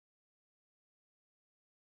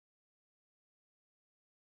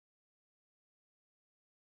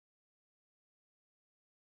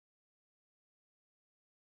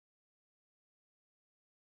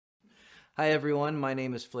Hi everyone, my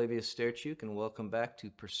name is Flavius Sterciuc and welcome back to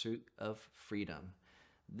Pursuit of Freedom.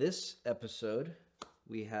 This episode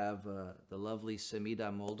we have the lovely Semida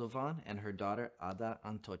Moldovan and her daughter Ada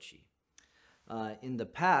Antoci. In the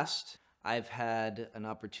past, I've had an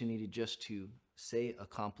opportunity just to say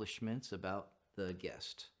accomplishments about the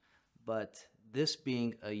guest, but this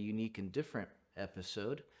being a unique and different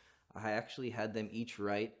episode, I actually had them each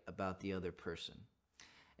write about the other person.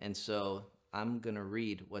 And so I'm going to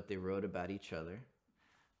read what they wrote about each other.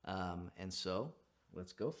 And so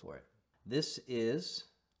let's go for it. This is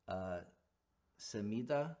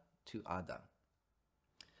Semida to Ada.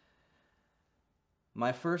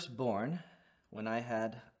 My firstborn, when I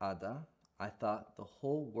had Ada, I thought the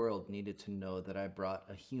whole world needed to know that I brought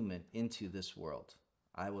a human into this world.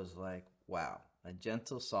 I was like, wow, a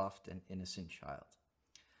gentle, soft, and innocent child.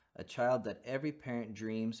 A child that every parent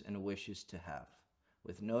dreams and wishes to have.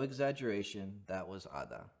 With no exaggeration, that was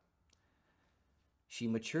Ada. She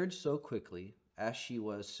matured so quickly, as she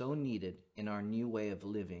was so needed in our new way of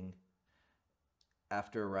living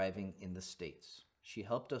after arriving in the States. She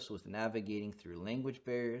helped us with navigating through language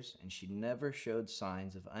barriers, and she never showed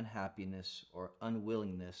signs of unhappiness or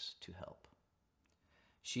unwillingness to help.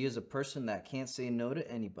 She is a person that can't say no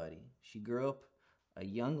to anybody. She grew up a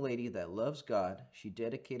young lady that loves God. She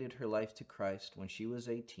dedicated her life to Christ when she was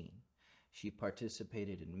 18. She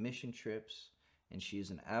participated in mission trips, and she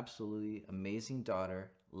is an absolutely amazing daughter,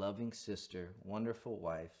 loving sister, wonderful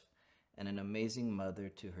wife, and an amazing mother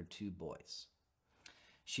to her 2 boys.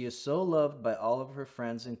 She is so loved by all of her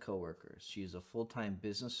friends and coworkers. She is a full-time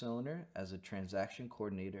business owner as a transaction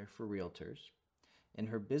coordinator for realtors. In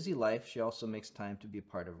her busy life, she also makes time to be a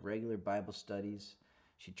part of regular Bible studies.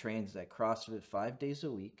 She trains at CrossFit 5 days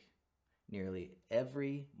a week, nearly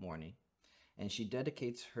every morning. And she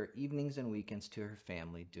dedicates her evenings and weekends to her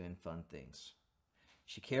family doing fun things.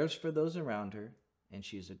 She cares for those around her, and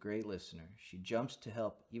she is a great listener. She jumps to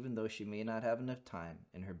help even though she may not have enough time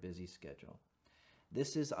in her busy schedule.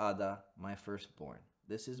 This is Ada, my firstborn.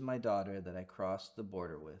 This is my daughter that I crossed the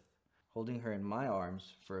border with, holding her in my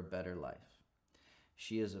arms for a better life.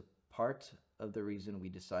 She is a part of the reason we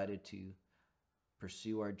decided to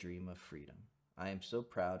pursue our dream of freedom. I am so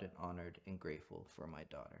proud and honored and grateful for my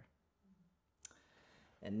daughter.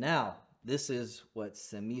 And now, this is what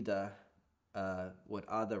Ada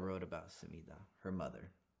wrote about Semida, her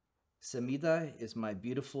mother. Semida is my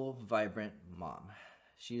beautiful, vibrant mom.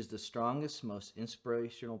 She is the strongest, most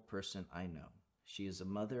inspirational person I know. She is a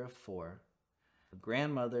mother of 4, a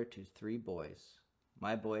grandmother to 3 boys,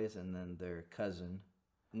 my boys and then their cousin.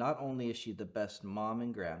 Not only is she the best mom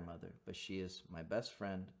and grandmother, but she is my best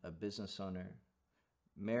friend, a business owner,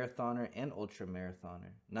 marathoner and ultra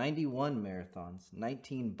marathoner, 91 marathons,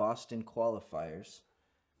 19 Boston qualifiers,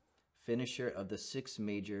 finisher of the 6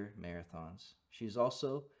 major marathons. She's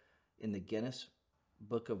also in the Guinness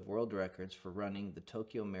Book of World Records for running the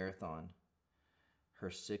Tokyo Marathon, her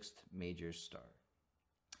 6th major star.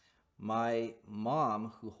 My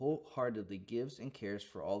mom, who wholeheartedly gives and cares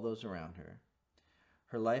for all those around her.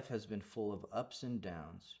 Her life has been full of ups and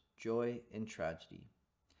downs, joy and tragedy.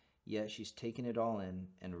 Yet she's taken it all in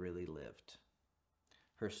and really lived.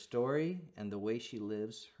 Her story and the way she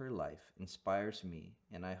lives her life inspires me,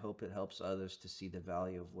 and I hope it helps others to see the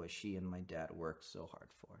value of what she and my dad worked so hard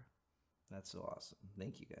for. That's so awesome.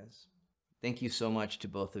 Thank you, guys. Thank you so much to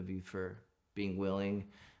both of you for being willing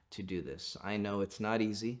to do this. I know it's not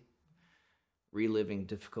easy, reliving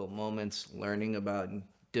difficult moments, learning about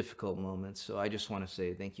difficult moments. So I just want to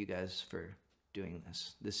say thank you guys for doing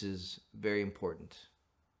this. This is very important.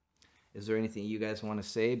 Is there anything you guys want to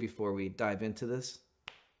say before we dive into this?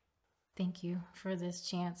 Thank you for this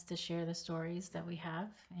chance to share the stories that we have,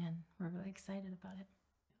 and we're really excited about it.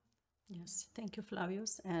 Yes, thank you,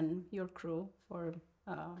 Flavius, and your crew for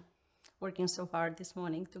working so hard this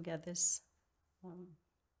morning to get this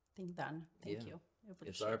thing done. Thank you.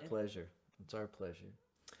 It's our pleasure. It's our pleasure.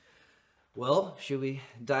 Well, should we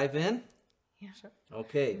dive in? Yeah. Sure.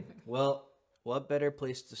 Okay. Well, what better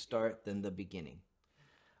place to start than the beginning?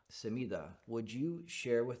 Semida, would you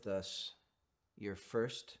share with us your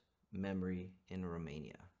first memory in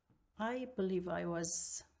Romania? I believe I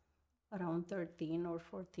was around 13 or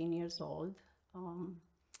 14 years old.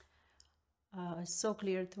 So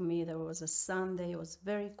clear to me, there was a Sunday, it was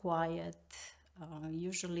very quiet.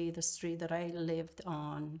 Usually the street that I lived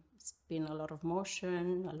on, it's been a lot of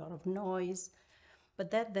motion, a lot of noise.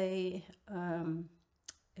 But that day,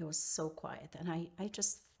 it was so quiet. And I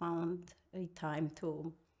just found a time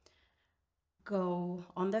to go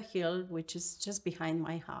on the hill, which is just behind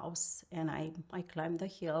my house. And I climbed the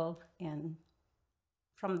hill, and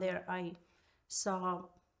from there I saw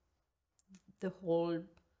the whole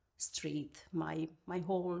street, my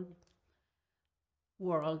whole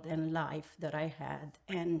world and life that I had.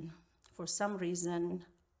 And for some reason,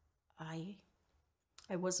 I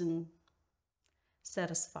wasn't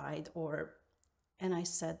satisfied, and I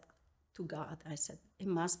said to God, I said, it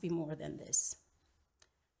must be more than this.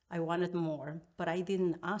 I wanted more, but I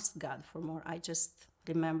didn't ask God for more. I just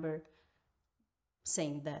remember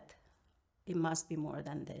saying that it must be more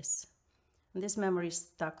than this. And this memory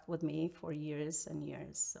stuck with me for years and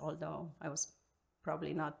years, although I was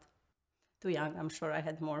probably not too young. I'm sure I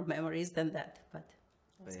had more memories than that, but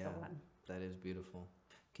that's the one. That is beautiful.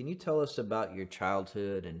 Can you tell us about your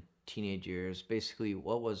childhood and teenage years? Basically,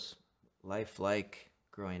 what was life like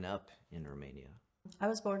growing up in Romania? I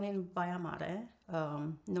was born in Baia Mare,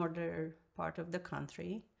 northern part of the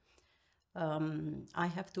country. I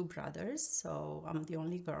have two brothers, so I'm the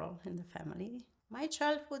only girl in the family. My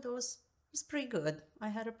childhood was pretty good. I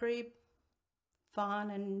had a pretty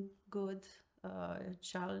fun and good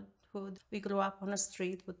childhood. We grew up on a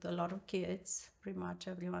street with a lot of kids, pretty much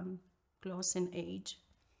everyone close in age.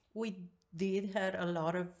 We did have a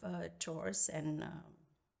lot of chores and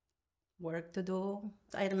work to do.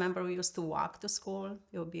 I remember we used to walk to school.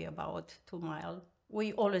 It would be about 2 miles.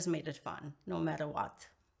 We always made it fun, no matter what,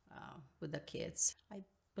 with the kids. I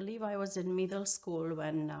believe I was in middle school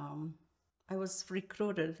when I was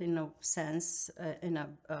recruited, in a sense, in a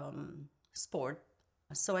sport.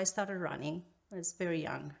 So I started running. I was very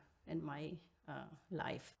young in my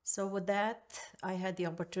life. So with that, I had the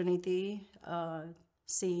opportunity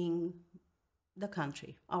seeing the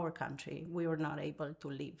country, our country. We were not able to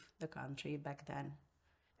leave the country back then.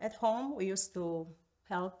 At home, we used to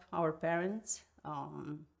help our parents.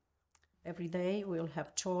 Every day we'll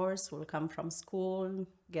have chores, we'll come from school,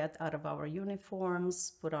 get out of our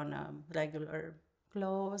uniforms, put on regular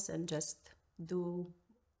clothes, and just do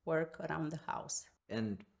work around the house.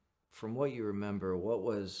 And from what you remember, what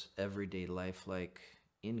was everyday life like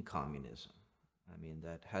in communism? I mean,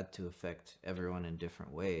 that had to affect everyone in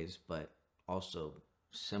different ways, but also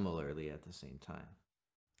similarly at the same time.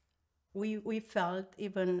 We felt,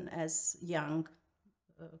 even as young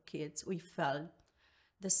kids, we felt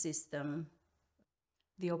the system,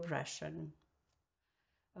 the oppression.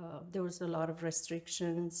 There was a lot of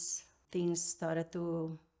restrictions. Things started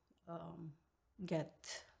to get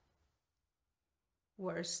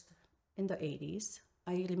worse in the 80s.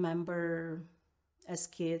 I remember as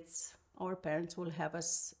kids, our parents will have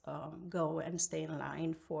us go and stay in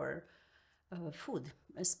line for food,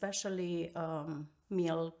 especially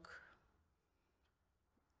milk,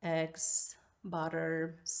 eggs,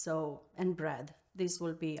 butter, and bread. These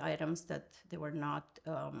will be items that they were not,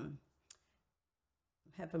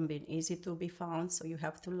 haven't been easy to be found, so you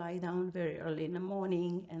have to lie down very early in the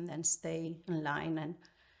morning and then stay in line, and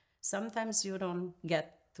sometimes you don't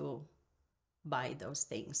get to buy those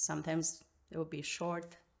things. Sometimes it will be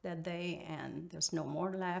short that day and there's no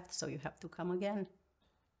more left, so you have to come again.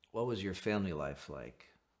 What was your family life like?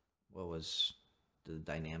 What was the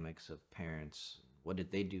dynamics of parents? What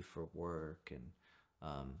did they do for work?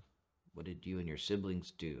 And what did you and your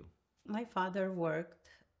siblings do? My father worked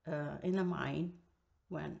in a mine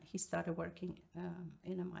when he started working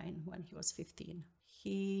in a mine when he was 15.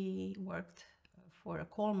 He worked for a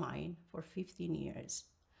coal mine for 15 years.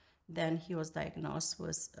 Then he was diagnosed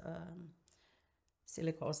with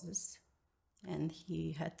silicosis, and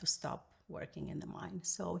he had to stop working in the mine.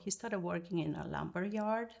 So he started working in a lumber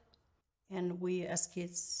yard, and we as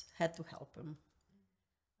kids had to help him.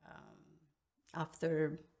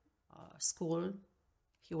 After school,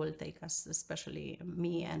 he will take us, especially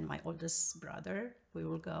me and my oldest brother. We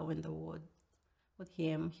will go in the wood with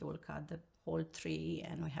him. He will cut the whole tree,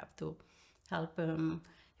 and we have to help him.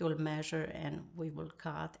 He will measure, and we will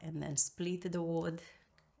cut and then split the wood.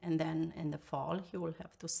 And then in the fall, he will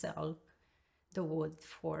have to sell the wood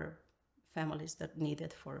for families that need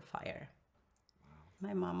it for a fire. Wow.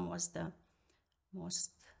 My mom was the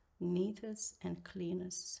most neatest and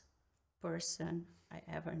cleanest person I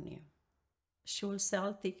ever knew. She will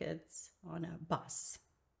sell tickets on a bus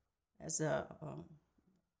as a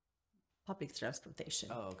public transportation.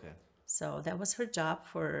 Oh, okay. So that was her job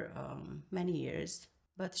for many years.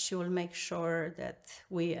 But she will make sure that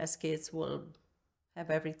we as kids will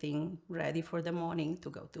have everything ready for the morning to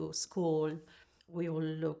go to school. We will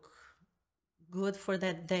look good for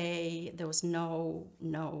that day. There was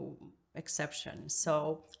no exception.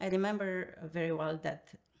 So I remember very well that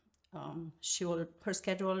her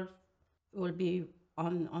schedule will be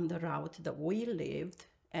on the route that we lived,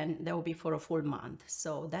 and that will be for a full month.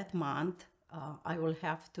 So that month, I will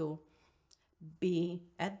have to be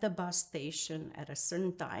at the bus station at a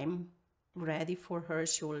certain time ready for her.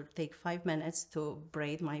 She will take 5 minutes to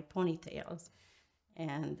braid my ponytails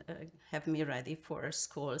and have me ready for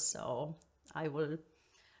school. So I will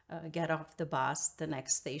get off the bus the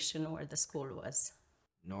next station where the school was.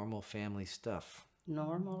 Normal family stuff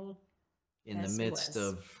Normal in the as midst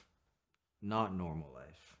was. of not normal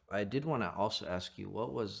life. I did want to also ask you,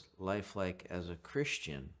 what was life like as a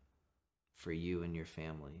Christian for you and your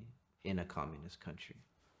family in a communist country?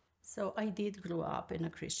 So I did grow up in a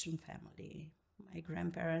Christian family. My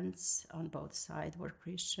grandparents on both sides were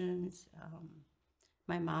Christians.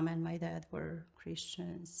 My mom and my dad were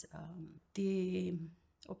Christians. The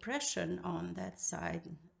oppression on that side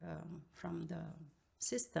from the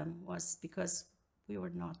system was because we were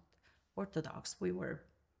not Orthodox, we were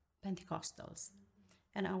Pentecostals.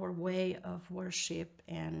 And our way of worship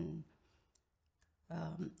and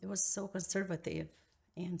it was so conservative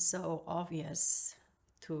and so obvious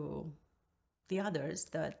to the others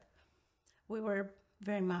that we were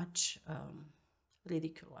very much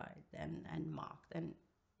ridiculed and mocked, and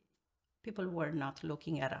people were not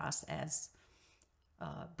looking at us as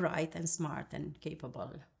bright and smart and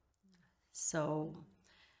capable. So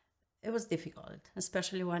it was difficult,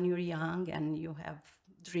 especially when you're young and you have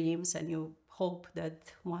dreams and you hope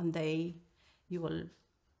that one day you will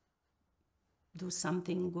do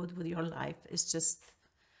something good with your life. It's just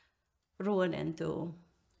ruined into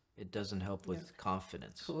It doesn't help with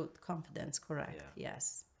confidence. confidence, correct? Yeah.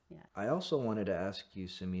 Yes. Yeah. I also wanted to ask you,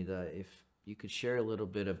 Semida, if you could share a little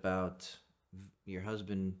bit about your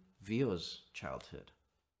husband Vio's childhood.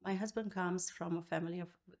 My husband comes from a family of,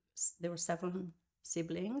 there were 7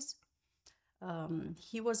 siblings.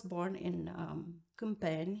 He was born in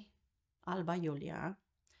Câmpeni, Alba Iulia,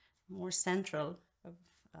 more central of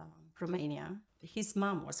Romania. His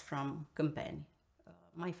mom was from Câmpeni.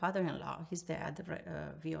 My father-in-law, his dad,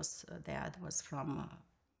 Vio's dad, was from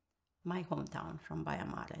my hometown, from Baia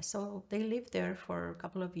Mare. So they lived there for a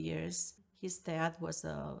couple of years. His dad was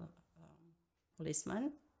a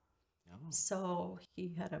policeman. Oh. So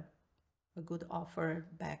he had a good offer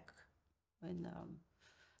back in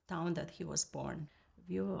the town that he was born.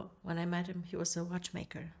 Vio, when I met him, he was a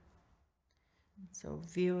watchmaker. So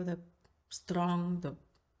Vio, the strong, the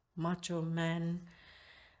macho man,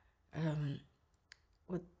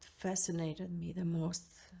 what fascinated me the most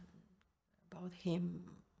about him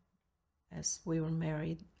as we were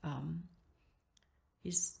married,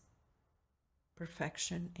 his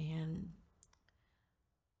perfection and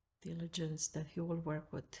diligence that he will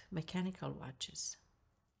work with mechanical watches.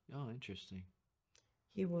 Oh, interesting.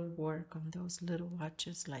 He will work on those little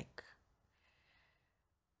watches, like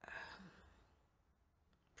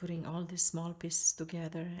putting all these small pieces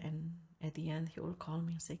together, and at the end he will call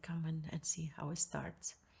me and say, come and see how it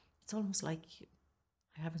starts. It's almost like,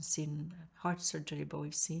 I haven't seen heart surgery, but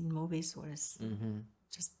we've seen movies where it's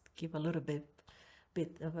just give a little bit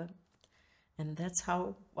of a, and that's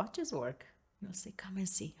how watches work. You'll say, come and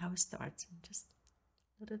see how it starts, and just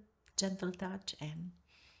a little gentle touch, and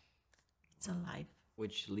it's alive.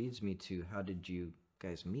 Which leads me to, how did you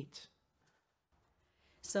guys meet?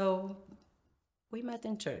 So we met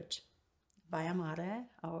in church, Baia Mare,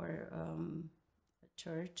 our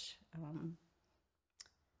church.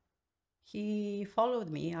 He followed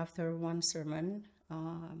me after one sermon,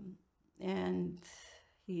 and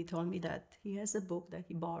he told me that he has a book that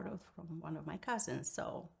he borrowed from one of my cousins.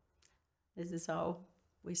 So this is how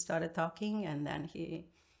we started talking, and then he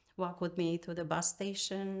walked with me to the bus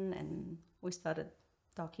station, and we started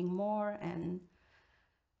talking more, and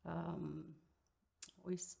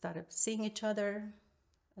we started seeing each other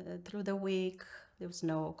through the week. There was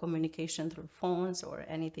no communication through phones or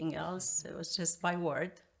anything else. It was just by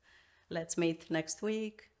word. Let's meet next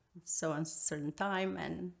week, so on certain time,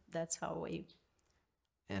 and that's how we.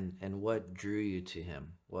 And what drew you to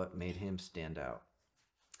him? What made him stand out?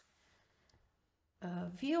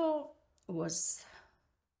 Vio was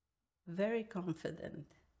very confident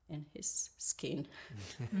in his skin.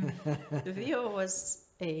 Vio was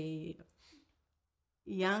a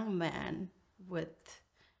young man with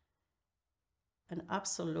an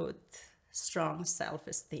absolute strong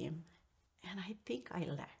self-esteem, and I think I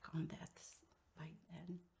lack on that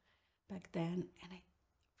back then, and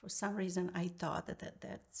for some reason I thought that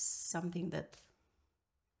that's something that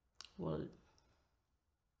will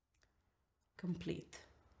complete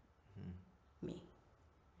me.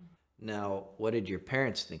 Now, what did your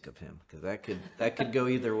parents think of him? Because that could go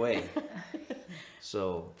either way.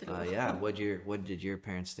 So, yeah, what did your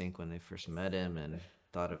parents think when they first met him and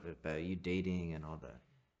thought of it, about you dating and all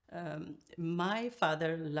that? My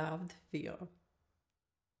father loved Vio.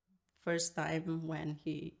 First time when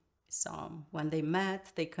he So when they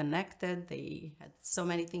met, they connected, they had so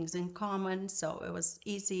many things in common. So it was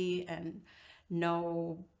easy and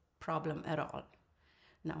no problem at all.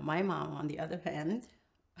 Now, my mom, on the other hand,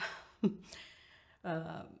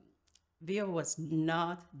 Vio was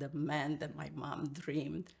not the man that my mom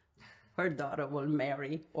dreamed her daughter will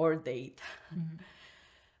marry or date.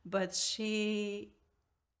 But she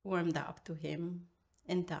warmed up to him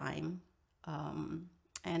in time,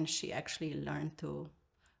 and she actually learned to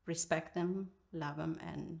respect him, love him,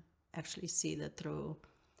 and actually see the true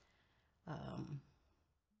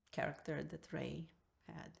character that Ray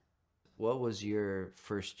had. What was your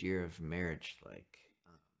first year of marriage like?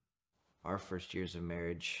 Our first years of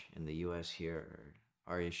marriage in the U.S. here,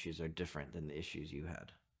 our issues are different than the issues you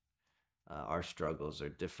had. Our struggles are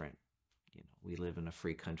different. You know, we live in a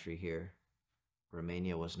free country here.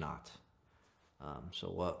 Romania was not. So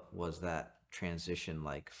what was that transition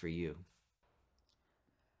like for you?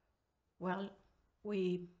 Well,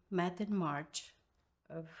 we met in March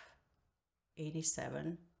of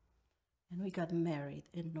 87, and we got married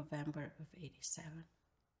in November of 87.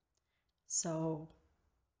 So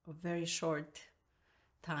a very short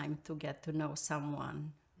time to get to know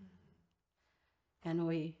someone. And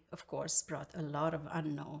we, of course, brought a lot of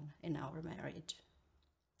unknown in our marriage.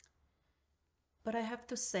 But I have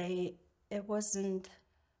to say, it wasn't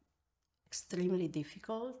extremely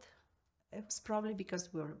difficult. It was probably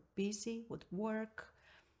because we were busy with work.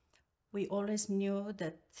 We always knew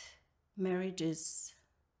that marriage is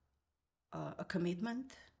a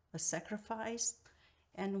commitment, a sacrifice,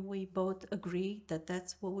 and we both agreed that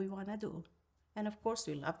that's what we want to do. And of course,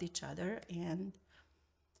 we loved each other, and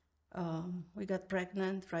we got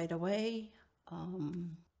pregnant right away.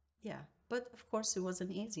 Yeah, but of course, it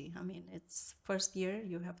wasn't easy. I mean, it's first year,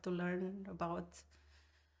 you have to learn about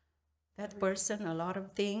that person, a lot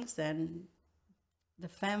of things, and the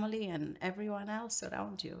family and everyone else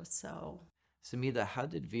around you. So, Semida, how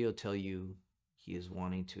did Vio tell you he is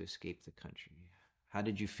wanting to escape the country? How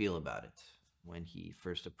did you feel about it when he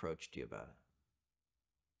first approached you about it?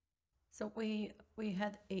 so we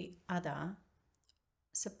had a Ada,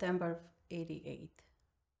 September of 88,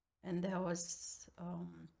 and that was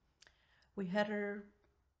we had her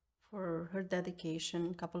for her dedication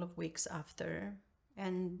a couple of weeks after,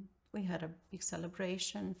 and we had a big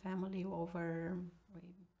celebration, family over. We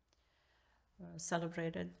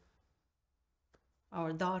celebrated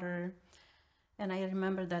our daughter, and I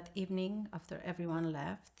remember that evening after everyone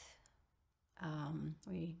left,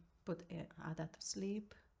 we put Ada to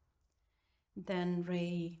sleep. Then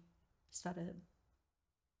Ray started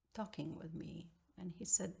talking with me, and he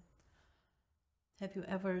said, "Have you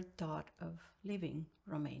ever thought of leaving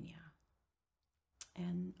Romania?"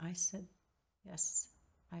 And I said, "Yes,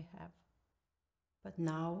 I have. But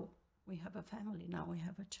now we have a family, now we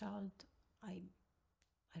have a child. I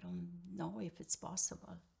don't know if it's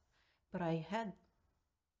possible." But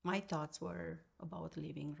my thoughts were about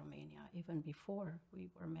leaving Romania even before we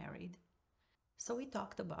were married. So we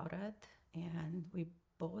talked about it, and we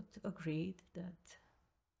both agreed that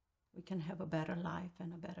we can have a better life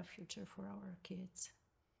and a better future for our kids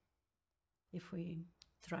if we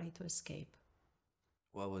try to escape.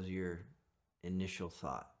 What was your initial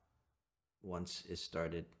thought once it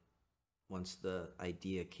started, once the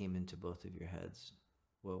idea came into both of your heads?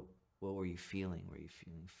 What were you feeling? Were you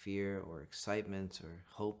feeling fear or excitement or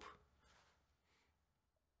hope?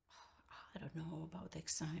 I don't know about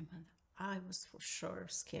excitement. I was for sure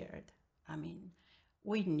scared. I mean,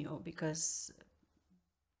 we knew because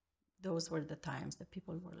those were the times that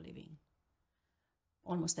people were leaving.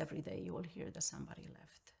 Almost every day you will hear that somebody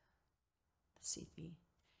left the city.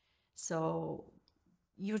 So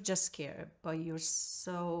you're just scared, but you're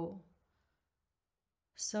so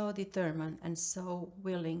determined and so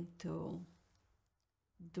willing to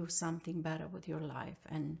do something better with your life.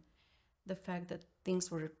 And the fact that things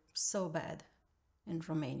were so bad in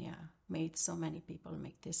Romania made so many people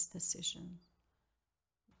make this decision.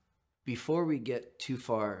 Before we get too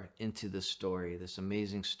far into the story, this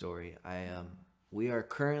amazing story, we are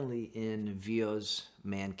currently in Vio's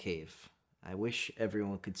man cave. I wish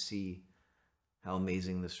everyone could see how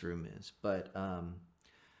amazing this room is, but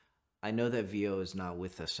I know that Vio is not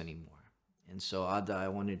with us anymore. And so, Ada, I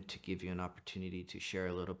wanted to give you an opportunity to share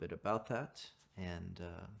a little bit about that, and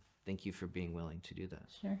thank you for being willing to do that.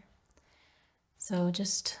 Sure. So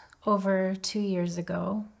just over 2 years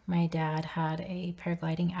ago, my dad had a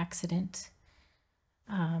paragliding accident.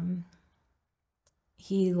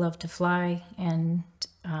 He loved to fly and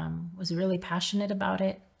was really passionate about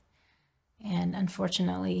it. And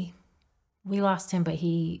unfortunately, we lost him, but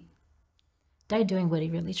he died doing what he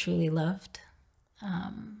really truly loved.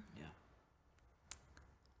 Yeah.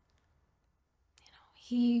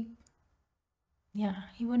 he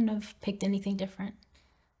wouldn't have picked anything different.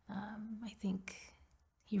 I think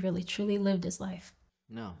he really truly lived his life.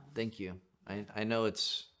 No, thank you. I know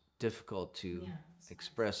it's difficult to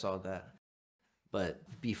express all that.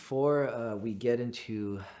 But before we get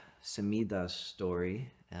into Semida's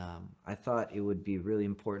story, I thought it would be really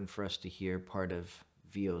important for us to hear part of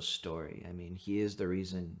Vio's story. I mean, he is the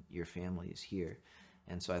reason your family is here.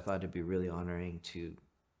 And so I thought it'd be really honoring to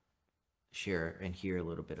share and hear a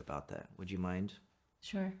little bit about that. Would you mind?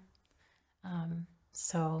 Sure.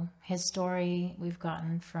 So his story we've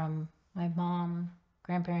gotten from my mom,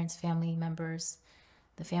 grandparents, family members,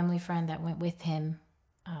 the family friend that went with him.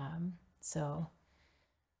 So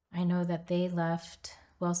I know that they left.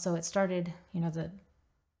 Well, so it started,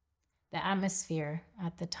 the atmosphere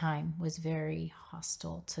at the time was very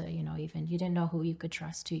hostile to, even you didn't know who you could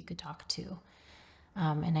trust, who you could talk to.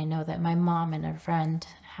 And I know that my mom and a friend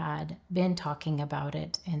had been talking about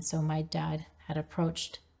it. And so my dad had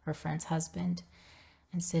approached her friend's husband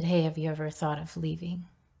and said, "Hey, have you ever thought of leaving?"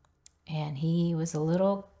 And he was a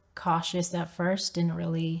little cautious at first, didn't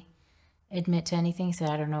really admit to anything. He said,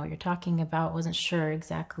 "I don't know what you're talking about." Wasn't sure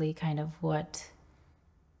exactly kind of what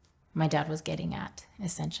my dad was getting at,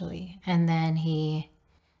 essentially. And then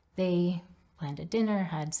they planned a dinner,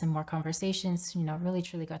 had some more conversations, really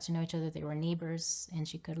truly got to know each other. They were neighbors in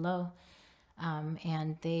Chicurlo.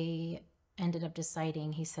 And they ended up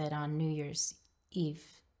deciding, he said, on New Year's Eve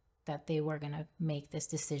that they were going to make this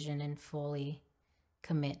decision and fully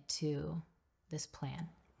commit to this plan.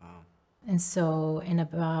 Wow. And so in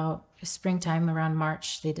about springtime, around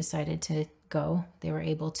March, they decided to go. They were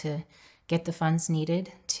able to get the funds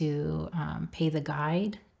needed to pay the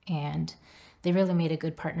guide, and they really made a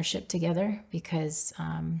good partnership together because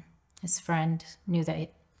his friend knew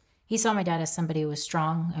that he saw my dad as somebody who was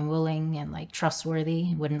strong and willing and like trustworthy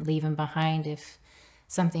and wouldn't leave him behind if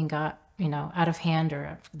something got, out of hand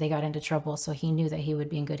or they got into trouble. So he knew that he would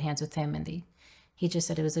be in good hands with him. And he just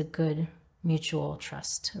said it was a good mutual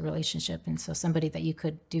trust relationship. And so somebody that you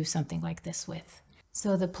could do something like this with.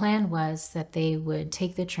 So the plan was that they would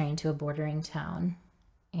take the train to a bordering town,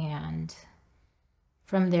 and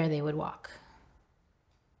from there they would walk.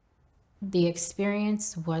 The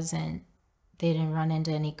experience wasn't, they didn't run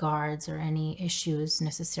into any guards or any issues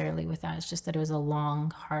necessarily with that. It's just that it was a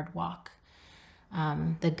long, hard walk.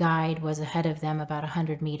 The guide was ahead of them about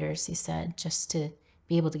 100 meters, he said, just to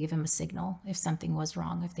be able to give him a signal if something was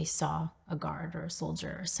wrong, if they saw a guard or a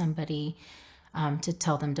soldier or somebody, to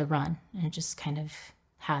tell them to run. And it just kind of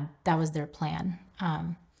that was their plan.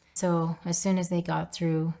 So as soon as they got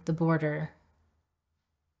through the border,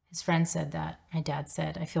 his friend said that my dad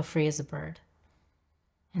said, "I feel free as a bird."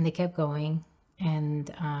 And they kept going.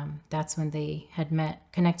 And that's when they had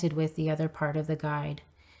connected with the other part of the guide.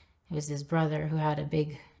 It was his brother who had a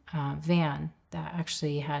big van that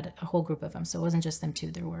actually had a whole group of them. So it wasn't just them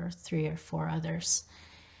two, there were 3 or 4 others.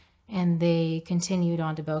 And they continued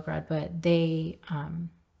on to Belgrade, but they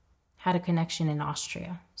had a connection in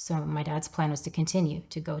Austria. So my dad's plan was to continue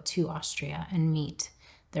to go to Austria and meet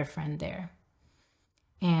their friend there.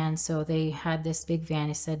 And so they had this big van.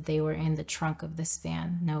 He said they were in the trunk of this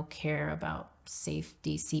van, no care about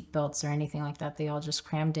safety, seat belts or anything like that. They all just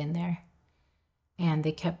crammed in there. And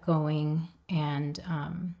they kept going, and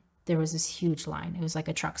there was this huge line. It was like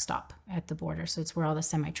a truck stop at the border. So it's where all the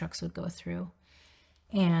semi-trucks would go through.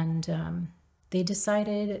 And they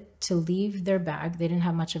decided to leave their bag. They didn't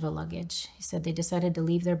have much of a luggage. He said they decided to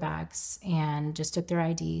leave their bags and just took their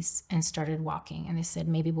IDs and started walking. And they said,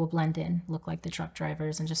 maybe we'll blend in, look like the truck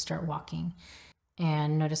drivers, and just start walking.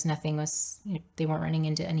 And noticed nothing was, they weren't running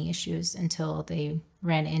into any issues until they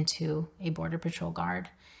ran into a Border Patrol guard.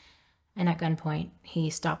 And at gunpoint, he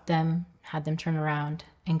stopped them, had them turn around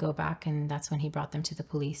and go back. And that's when he brought them to the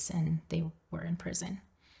police, and they were in prison.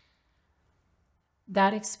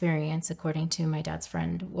 That experience, according to my dad's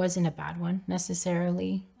friend, wasn't a bad one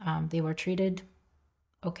necessarily. They were treated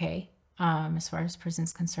okay as far as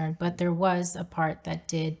prison's concerned, but there was a part that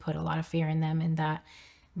did put a lot of fear in them, in that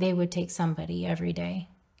they would take somebody every day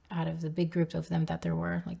out of the big group of them that there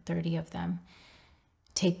were, like 30 of them,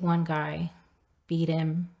 take one guy, beat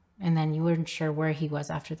him, and then you weren't sure where he was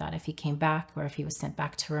after that, if he came back or if he was sent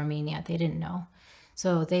back to Romania. They didn't know.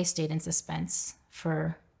 So they stayed in suspense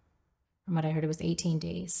for, from what I heard, it was 18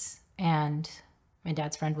 days. And my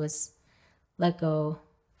dad's friend was let go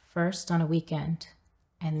first on a weekend,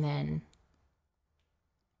 and then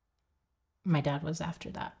my dad was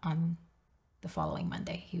after that on the following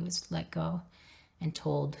Monday. He was let go and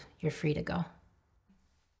told, "You're free to go."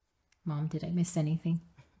 Mom, did I miss anything?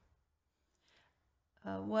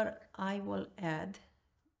 What I will add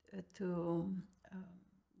to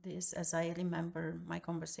this, as I remember my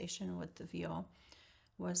conversation with the VO,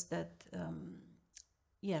 was that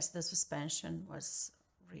yes, the suspension was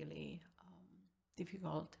really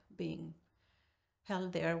difficult, being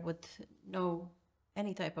held there with no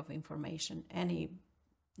any type of information, any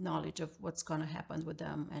knowledge of what's going to happen with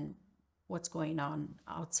them and what's going on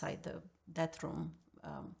outside that room.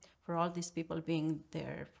 For all these people being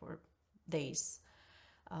there for days,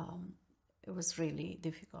 it was really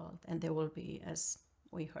difficult. And they will be, as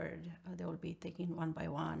we heard, they will be taken one by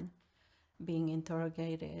one, being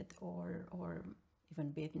interrogated or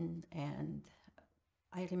even beaten. And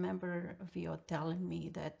I remember Vio telling me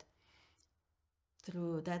that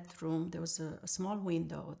through that room there was a small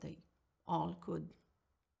window they all could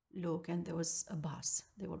look, and there was a bus.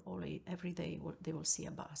 They will always, every day they will see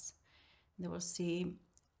a bus. They will see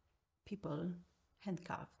people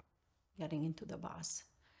handcuffed getting into the bus.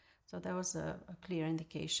 So that was a clear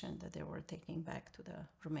indication that they were taking back to the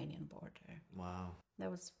Romanian border. Wow.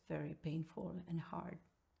 That was very painful and hard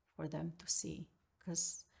for them to see,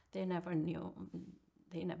 because they never knew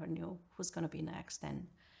who's going to be next. And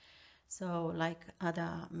so, like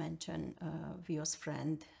Ada mentioned, Vio's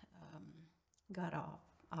friend got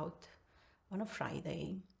out on a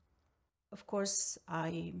Friday. Of course,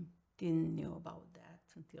 I didn't know about that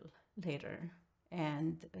until later.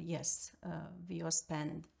 And yes, Vio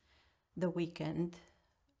spent the weekend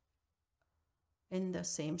in the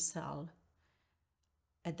same cell.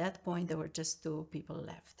 At that point, there were just two people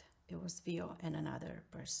left. It was Vio and another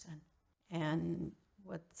person. And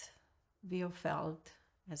what Vio felt,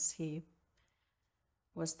 as he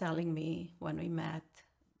was telling me when we met,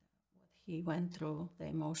 what he went through, the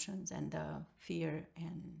emotions and the fear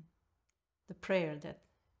and the prayer that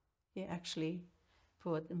he actually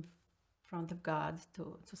put in front of God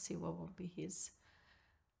to see what would be his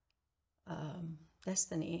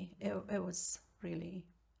destiny. It was really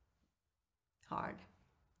hard.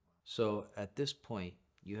 So at this point,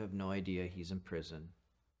 you have no idea he's in prison.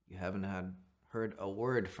 You haven't heard a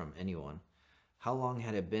word from anyone. How long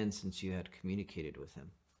had it been since you had communicated with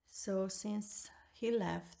him? So since he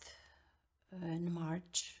left in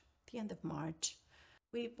March, the end of March,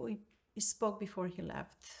 we spoke before he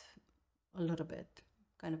left a little bit,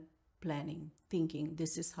 kind of planning, thinking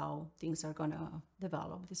this is how things are going to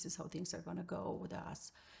develop. This is how things are going to go with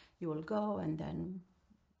us. You will go, and then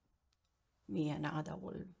me and Ada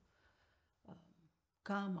will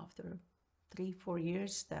come after 3-4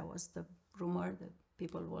 years. That was the rumor, that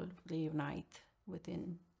people will reunite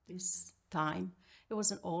within this time. It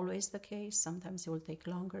wasn't always the case. Sometimes it will take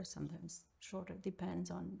longer, sometimes shorter, depends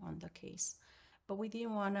on the case. But we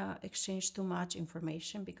didn't want to exchange too much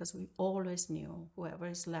information, because we always knew whoever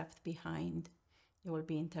is left behind, it will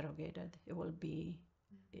be interrogated. It will be,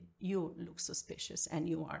 you look suspicious and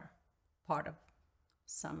you are part of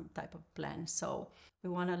some type of plan. So we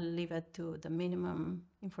want to leave it to the minimum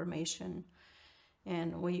information.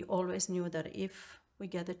 And we always knew that if we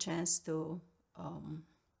get a chance to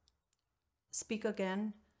speak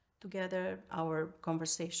again together, our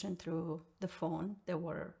conversation through the phone, they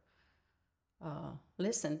were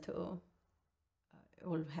listened to, it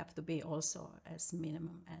will have to be also as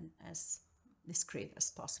minimum and as discreet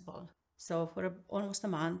as possible. So for almost a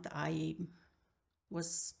month, I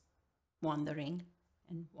was wandering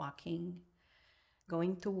and walking,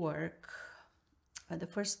 going to work. The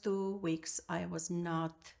first 2 weeks, I was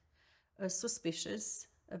not suspicious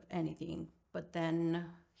of anything, but then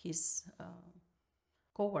his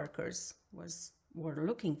co-workers were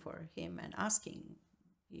looking for him and asking.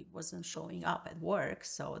 He wasn't showing up at work,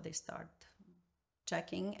 so they start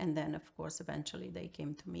checking, and then of course eventually they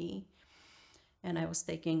came to me, and I was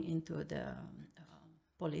taken into the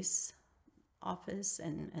police office,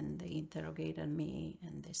 and they interrogated me,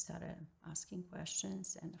 and they started asking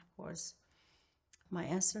questions, and of course my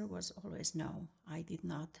answer was always no. I did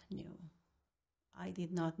not knew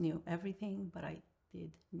everything, but I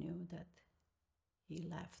did knew that he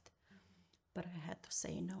left, but I had to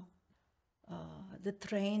say no. The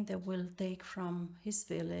train that will take from his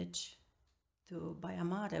village to Baia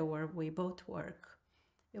Mare, where we both work,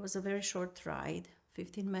 it was a very short ride,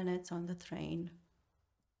 15 minutes on the train.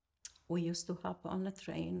 We used to hop on the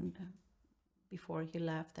train before he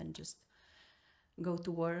left and just go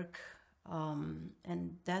to work.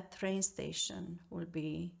 And that train station will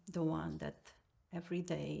be the one that every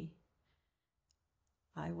day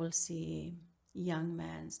I will see young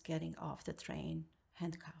men getting off the train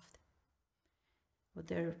handcuffed, with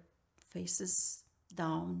their faces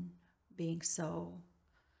down, being so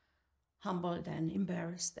humbled and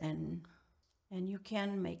embarrassed, and you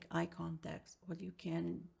can make eye contact, or you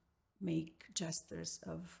can make gestures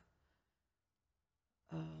of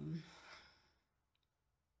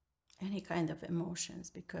any kind of emotions,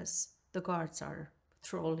 because the guards are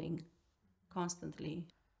patrolling constantly.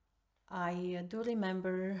 I do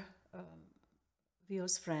remember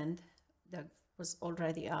Vio's friend that was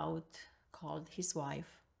already out called his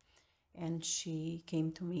wife, and she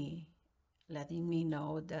came to me letting me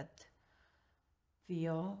know that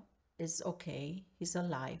Vio is okay, he's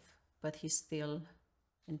alive, but he's still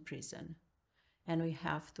in prison, and we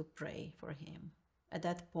have to pray for him. At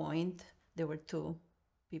that point, there were 2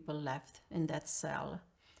 people left in that cell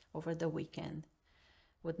over the weekend,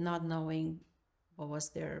 with not knowing what was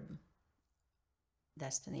their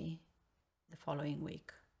destiny the following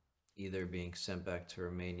week. Either being sent back to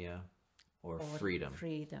Romania or freedom.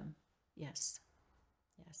 Freedom, yes.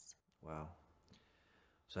 Yes. Wow.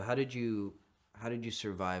 So how did you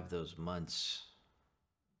survive those months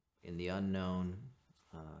in the unknown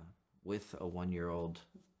with a 1-year-old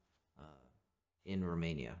in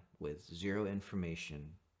Romania with zero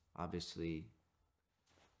information? Obviously,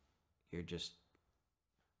 you're just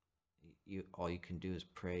all you can do is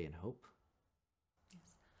pray and hope. Yes.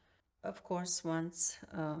 Of course, once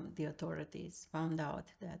the authorities found out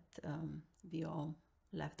that Vio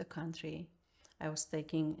left the country, I was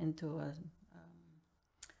taken into a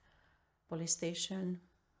police station,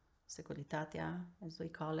 Securitatea, as we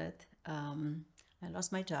call it. I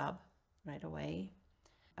lost my job right away.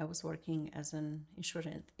 I was working as an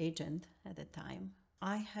insurance agent at the time.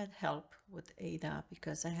 I had help with Ada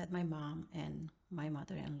because I had my mom and my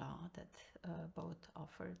mother-in-law that both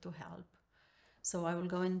offered to help. So I will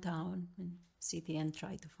go in town and city and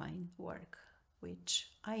try to find work, which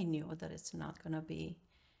I knew that it's not going to be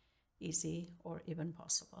easy or even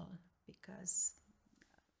possible, because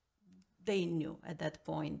they knew at that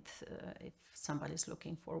point if somebody's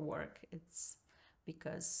looking for work, it's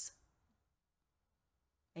because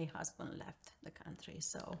a husband left the country.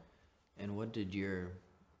 So. And what did your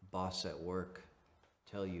boss at work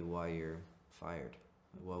tell you why you're fired?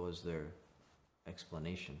 What was their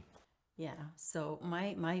explanation? Yeah, so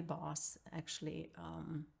my boss actually,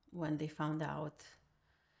 when they found out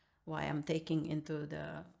why I'm taking into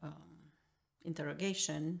the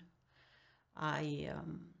interrogation, I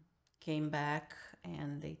came back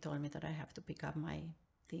and they told me that I have to pick up my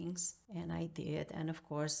things, and I did. And of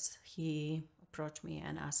course, he approached me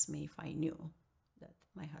and asked me if I knew that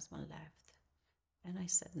my husband left, and I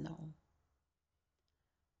said no.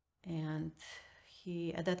 And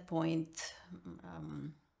he, at that point,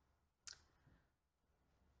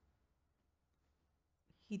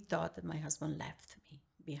 he thought that my husband left me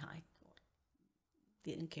behind or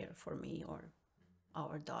didn't care for me or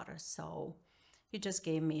our daughter. So he just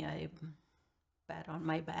gave me a pat on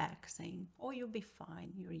my back saying, "Oh, you'll be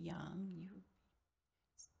fine. You're young.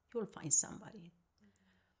 You'll find somebody."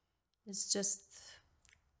 It's just,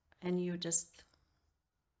 and you just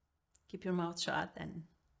keep your mouth shut and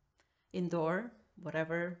endure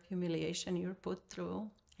whatever humiliation you're put through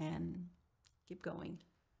and keep going.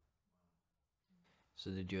 So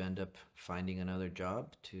did you end up finding another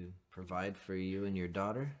job to provide for you and your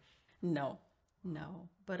daughter? No.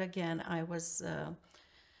 But again, I was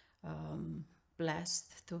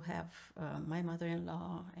blessed to have my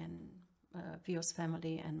mother-in-law and Vio's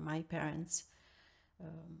family and my parents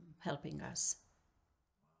helping us.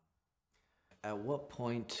 At what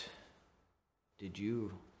point did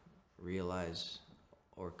you realize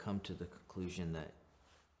or come to the conclusion that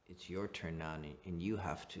it's your turn now and you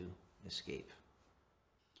have to escape?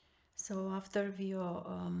 So after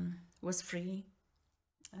Vio was free,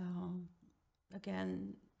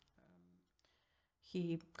 again,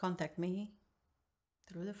 he contacted me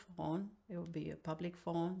through the phone. It will be a public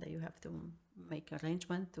phone that you have to make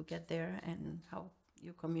arrangement to get there and how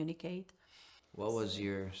you communicate. What was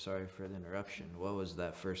your, sorry for the interruption, what was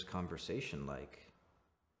that first conversation like?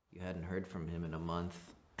 You hadn't heard from him in a month.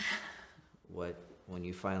 When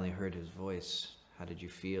you finally heard his voice, how did you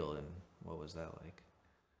feel and what was that like?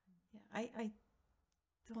 Yeah, I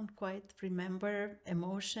don't quite remember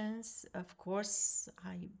emotions. Of course,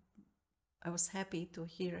 I was happy to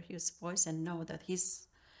hear his voice and know that he's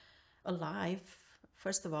alive,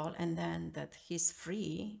 first of all, and then that he's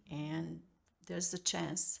free and there's a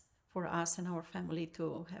chance for us and our family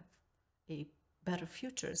to have a better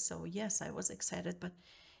future. So yes, I was excited, but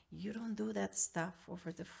you don't do that stuff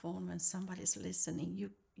over the phone when somebody's listening.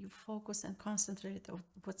 You focus and concentrate on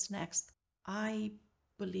what's next. I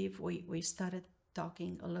believe we started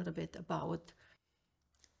talking a little bit about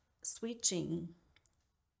switching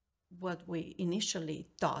what we initially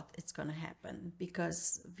thought it's going to happen,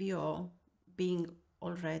 because Vio, being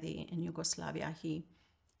already in Yugoslavia, he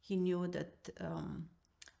knew that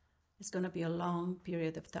it's going to be a long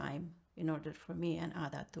period of time in order for me and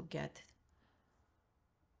Ada to get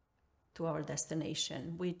to our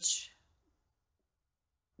destination, which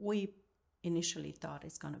we initially thought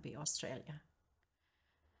it's going to be Australia.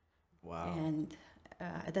 Wow. And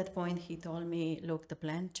at that point, he told me, look, the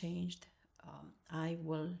plan changed. I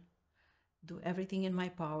will do everything in my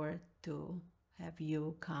power to have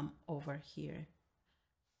you come over here,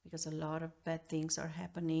 because a lot of bad things are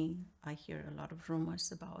happening. I hear a lot of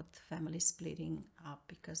rumors about families splitting up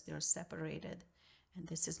because they're separated, and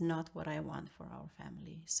this is not what I want for our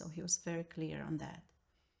family. So he was very clear on that.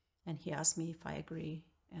 And he asked me if I agree,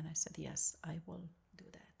 and I said, yes, I will do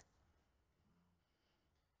that.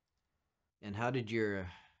 And how did your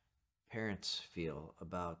parents feel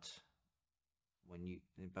about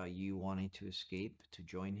you wanting to escape to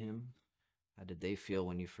join him? How did they feel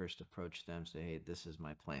when you first approached them, say, hey, this is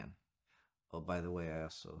my plan? Oh, by the way, I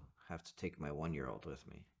also have to take my 1-year-old with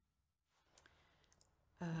me.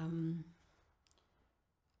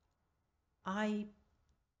 I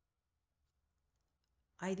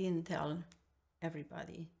didn't tell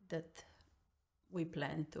everybody that we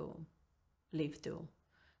plan to leave too.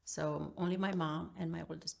 So only my mom and my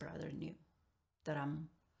oldest brother knew that I'm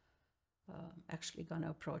actually going to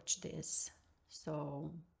approach this.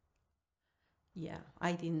 So yeah,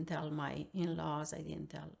 I didn't tell my in-laws, I didn't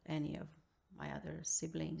tell any of my other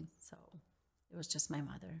siblings, so it was just my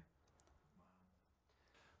mother.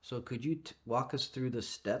 So could you walk us through the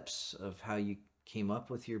steps of how you came up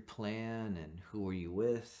with your plan, and who were you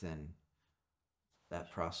with, and that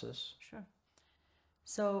process? Sure.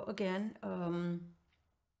 So again,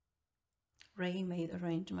 Ray made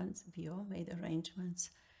arrangements, Vio made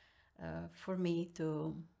arrangements for me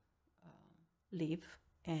to leave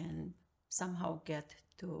and somehow get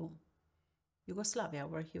to Yugoslavia,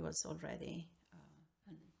 where he was already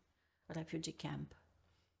in a refugee camp.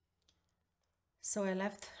 So I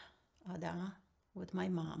left Ada with my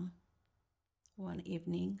mom one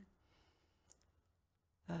evening.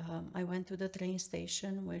 I went to the train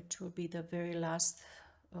station, which would be the very last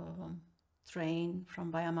train from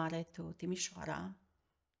Baia Mare to Timișoara.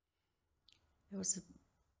 It was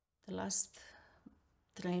the last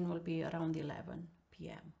train will be around 11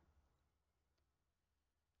 p.m.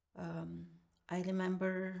 I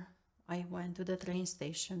remember I went to the train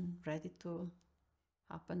station ready to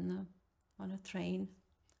hop on a train.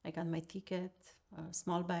 I got my ticket, a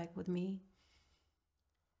small bag with me.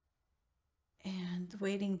 And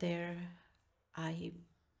waiting there, I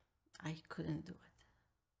couldn't do it.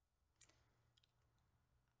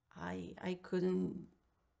 I couldn't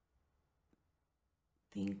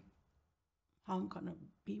think how I'm gonna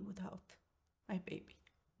be without my baby.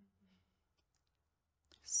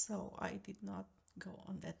 So I did not go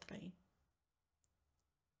on that train.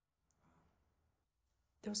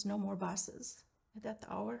 There was no more buses at that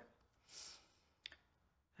hour.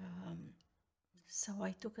 So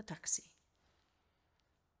I took a taxi.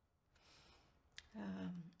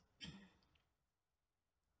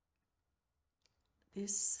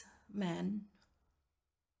 This man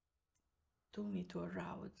took me to a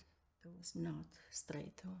route that was not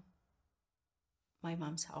straight to my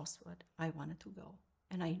mom's house, where I wanted to go.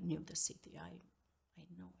 And I knew the city. I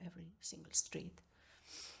know every single street.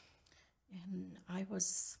 And I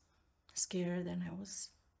was scared and I was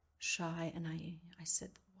shy, and I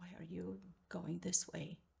said, why are you going this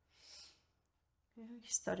way? And he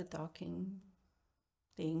started talking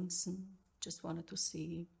things and just wanted to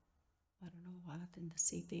see, I don't know what, in the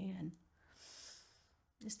city. And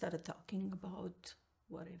he started talking about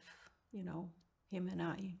what if, him and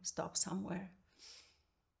I stop somewhere.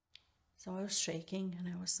 So I was shaking and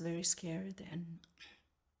I was very scared, and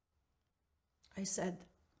I said,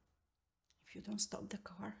 if you don't stop the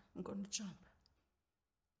car, I'm going to jump.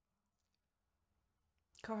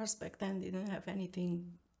 Cars back then didn't have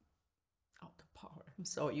anything out of power,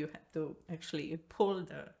 so you had to actually pull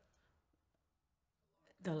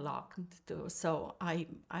the lock. So I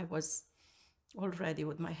was already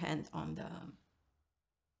with my hand on the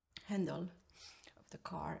handle of the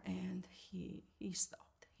car, and he stopped.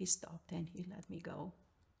 He stopped and he let me go.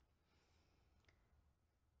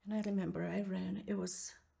 And I remember I ran. It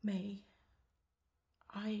was May.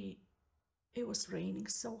 It was raining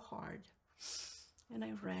so hard, and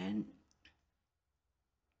I ran.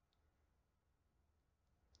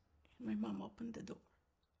 And my mom opened the door,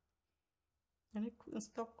 and I couldn't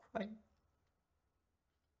stop crying.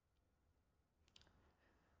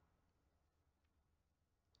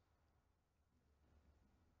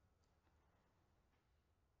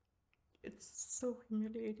 It's so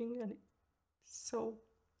humiliating, and it's so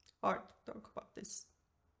hard to talk about this.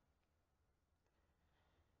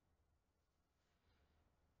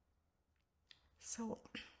 So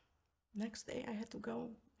next day I had to go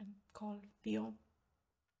and call Vio,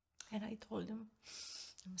 and I told him,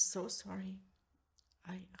 I'm so sorry.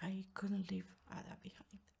 I couldn't leave Ada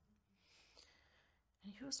behind.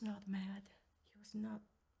 And he was not mad. He was not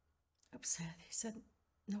upset. He said,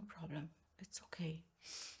 no problem. It's okay.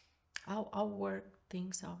 I'll work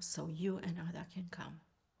things out so you and Ada can come.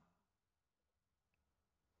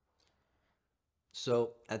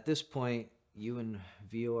 So at this point, you and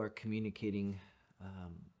Vio are communicating,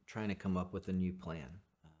 trying to come up with a new plan.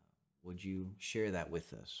 Would you share that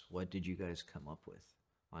with us? What did you guys come up with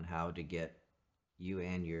on how to get you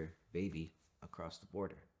and your baby across the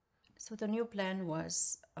border? So the new plan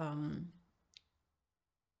was,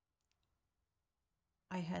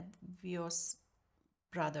 I had Vio's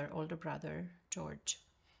brother, older brother, George,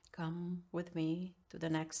 come with me to the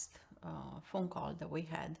next phone call that we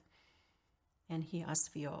had. And he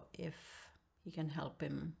asked Vio if he can help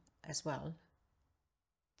him as well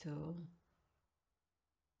to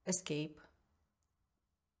escape.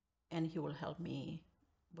 And he will help me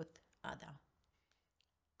with Ada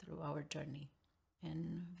through our journey.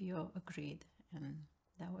 And Vio agreed, and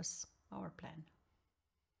that was our plan.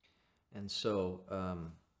 And so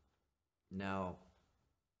now,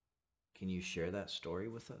 can you share that story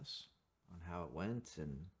with us on how it went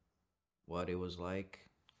and what it was like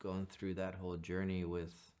going through that whole journey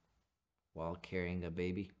while carrying a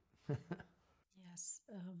baby? Yes,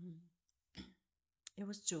 it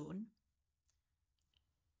was June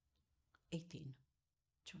 18.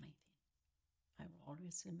 I will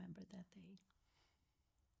always remember that day.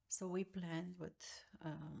 So we planned with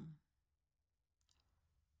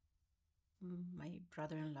my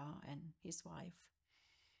brother-in-law and his wife.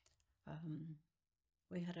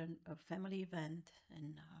 We had a family event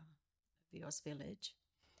in Vio's village,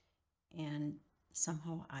 and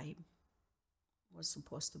somehow I was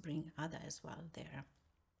supposed to bring Ada as well there.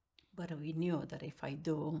 But we knew that if I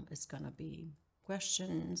do, it's going to be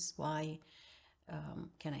questions. Why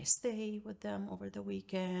can I stay with them over the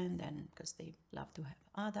weekend? And because they love to have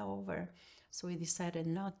Ada over. So we decided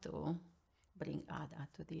not to bring Ada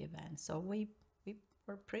to the event. So we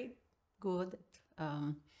were pretty good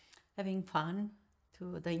at having fun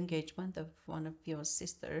to the engagement of one of your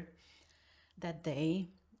sister that day.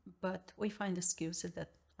 But we find excuses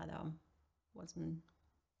that Ada wasn't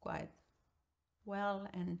quite well.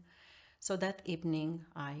 And so that evening,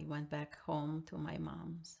 I went back home to my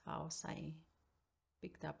mom's house. I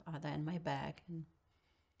picked up Ada in my bag, and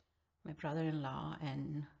my brother-in-law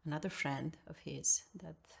and another friend of his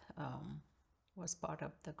that was part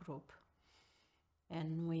of the group.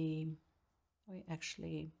 And we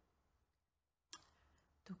actually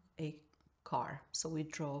took a car. So we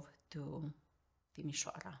drove to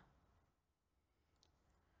Timișoara,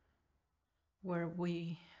 where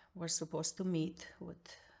we were supposed to meet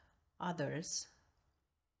with others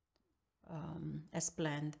as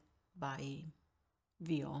planned by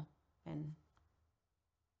Vio and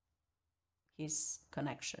his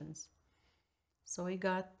connections. So we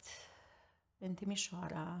got in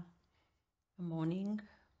Timișoara a morning.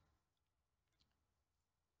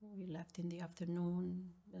 We left in the afternoon.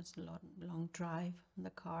 There's a long drive in the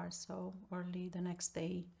car, so early the next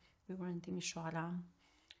day we were in Timișoara.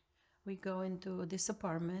 We go into this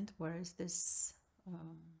apartment where is this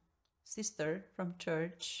sister from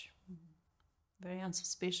church, very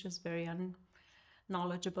unsuspicious, very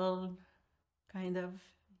unknowledgeable, kind of,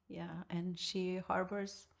 yeah. And she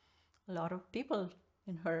harbors a lot of people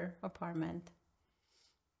in her apartment.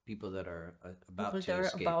 People that are about People to that are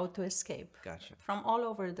escape. about to escape. Gotcha. From all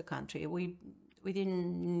over the country. We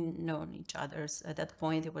didn't know each other. At that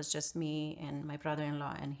point, it was just me and my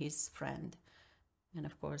brother-in-law and his friend. And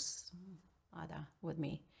of course, Ada with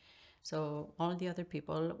me. So all the other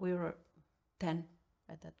people, we were 10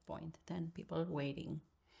 at that point, 10 people waiting.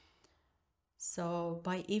 So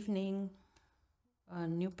by evening, a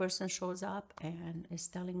new person shows up and is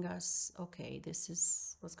telling us, okay, this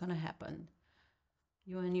is what's going to happen.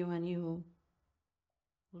 You and you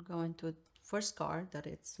will go into first car that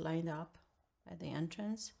it's lined up at the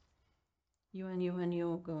entrance. You and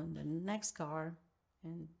you go in the next car,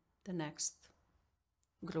 and the next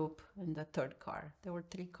group in the third car. There were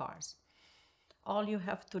 3 cars. All you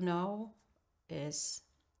have to know is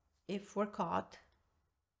if we're caught,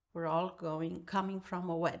 we're all coming from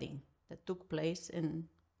a wedding that took place in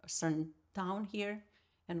a certain town here,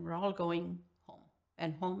 and we're all going home.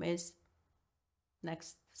 And home is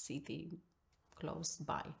next city close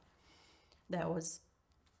by. That was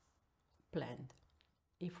planned.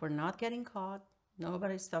 If we're not getting caught,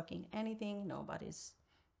 nobody's talking anything, nobody's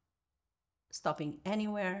stopping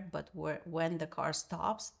anywhere, but when the car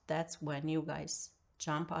stops, that's when you guys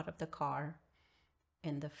jump out of the car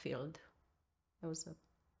in the field. It was a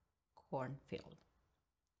cornfield.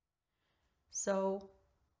 So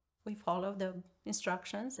we followed the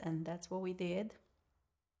instructions, and that's what we did.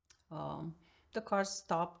 The car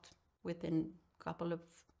stopped within a couple of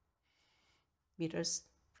meters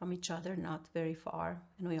from each other, not very far,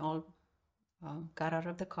 and we all got out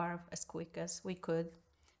of the car as quick as we could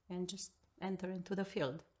and just enter into the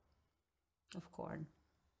field of corn.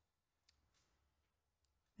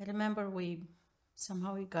 I remember we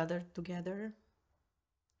gathered together,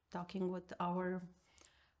 talking with our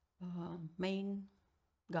main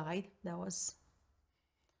guide that was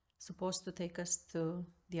supposed to take us to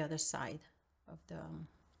the other side of the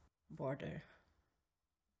border.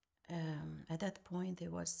 At that point,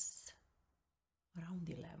 it was around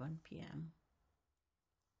 11 p.m.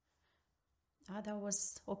 Ada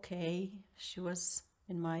was okay. She was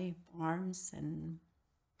in my arms and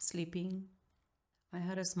sleeping. I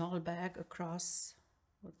had a small bag across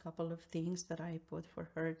with a couple of things that I put for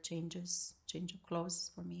her, change of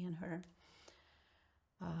clothes for me and her.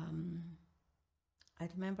 I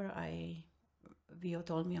remember Vio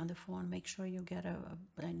told me on the phone, make sure you get a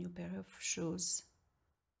brand new pair of shoes.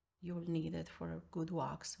 You'll need it for a good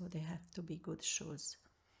walk, so they have to be good shoes.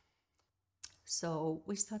 So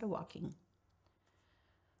we started walking.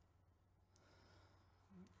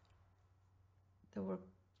 There were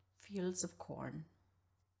fields of corn,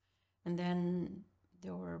 and then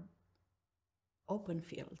there were open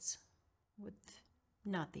fields with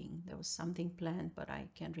nothing. There was something planned, but I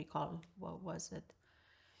can't recall what was it.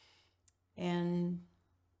 And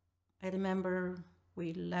I remember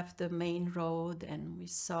we left the main road and we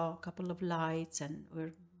saw a couple of lights, and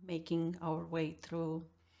we're making our way through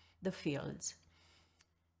the fields.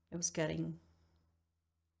 It was getting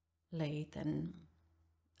late, and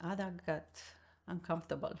Ada got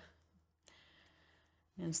uncomfortable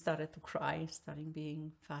and started to cry, starting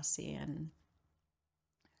being fussy, and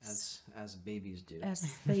as babies do.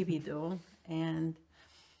 As baby do. And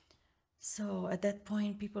so at that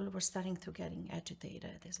point, people were starting to getting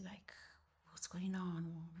agitated. It's like, what's going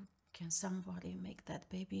on? Can somebody make that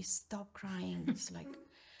baby stop crying? It's like,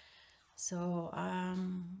 so I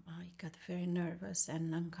got very nervous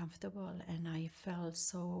and uncomfortable, and I felt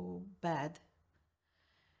so bad.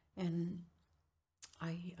 And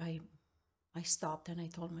I stopped and I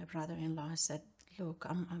told my brother-in-law, I said, look,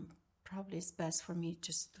 I'm probably it's best for me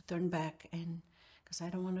just to turn back, and because I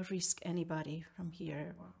don't want to risk anybody from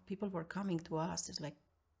here. People were coming to us. It's like,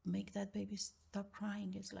 make that baby stop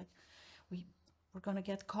crying. It's like, we're going to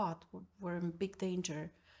get caught. We're in big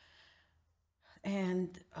danger.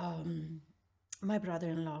 And my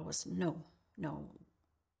brother-in-law was, no,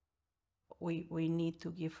 we need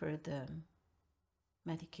to give her the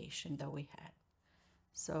medication that we had.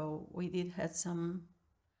 So we did have some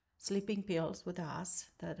sleeping pills with us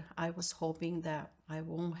that I was hoping that I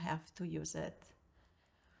won't have to use it.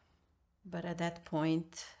 But at that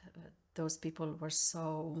point, those people were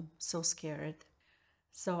so scared.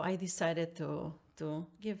 So I decided to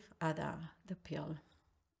give Ada the pill.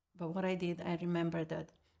 But what I did, I remember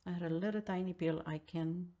that I had a little tiny pill. I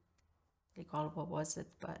can't recall what was it,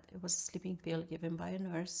 but it was a sleeping pill given by a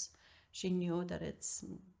nurse. She knew that it's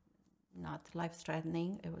not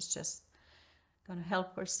life-threatening. It was just going to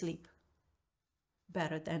help her sleep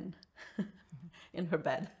better than in her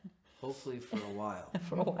bed. Hopefully for a while.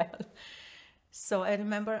 For a while. So I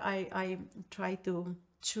remember I tried to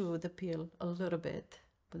chew the pill a little bit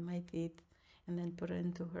with my teeth and then put it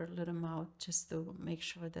into her little mouth just to make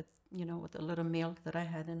sure that, with a little milk that I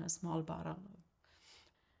had in a small bottle.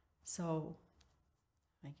 So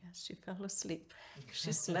I guess she fell asleep.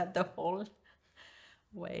 She slept the whole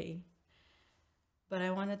way. But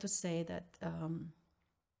I wanted to say that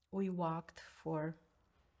we walked for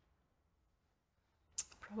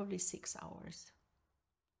probably 6 hours,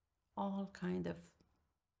 all kind of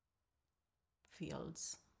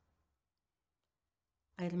fields.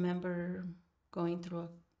 I remember going through a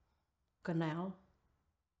canal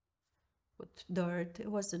with dirt. It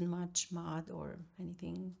wasn't much mud or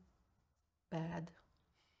anything bad.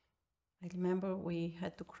 I remember we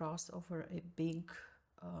had to cross over a big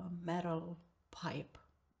metal pipe.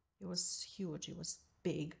 It was huge, it was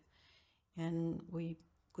big, and we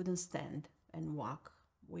couldn't stand and walk.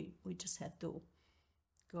 We just had to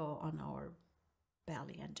go on our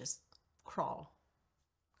belly and just crawl,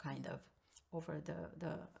 kind of, over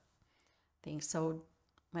the thing. So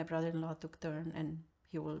my brother-in-law took turn, and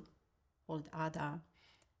he will hold Ada,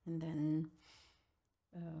 and then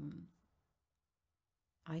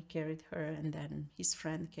I carried her, and then his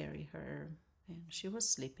friend carried her and she was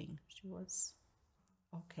sleeping. She was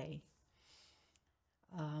okay.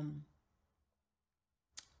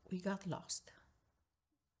 We got lost.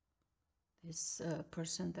 This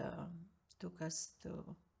person took us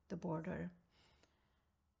to the border.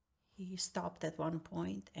 He stopped at one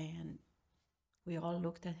point, and we all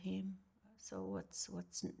looked at him. So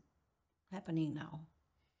what's happening now?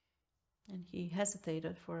 And he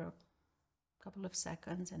hesitated for a couple of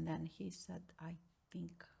seconds, and then he said, I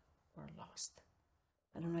think we're lost.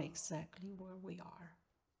 I don't know exactly where we are.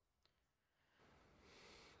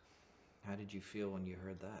 How did you feel when you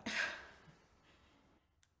heard that?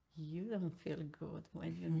 You don't feel good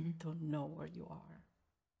when you don't know where you are.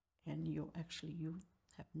 And you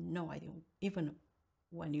have no idea. Even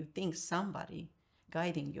when you think somebody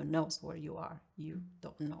guiding you knows where you are, you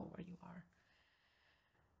don't know where you are.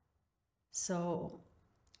 So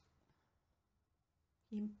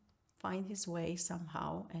he finds his way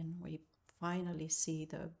somehow, and we finally see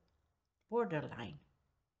the borderline.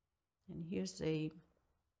 And here's a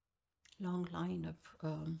long line of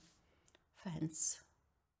fence,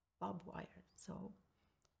 barbed wire. So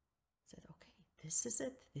I said, okay, this is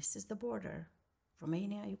it. This is the border,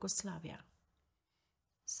 Romania, Yugoslavia.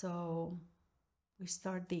 So we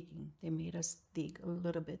start digging. They made us dig a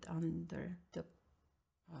little bit under the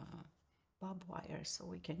barbed wire so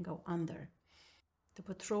we can go under. The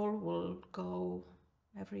patrol will go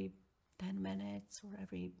every 10 minutes or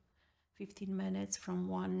every 15 minutes from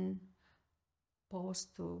one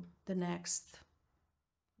post to the next.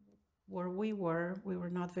 Where we were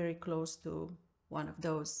not very close to one of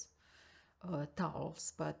those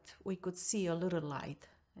towels, but we could see a little light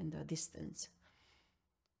in the distance.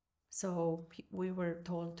 So we were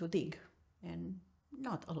told to dig, and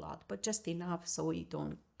not a lot, but just enough so we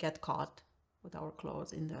don't get caught with our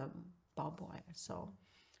clothes in the barbed wire. So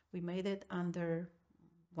we made it under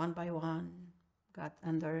one by one, got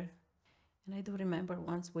under. And I do remember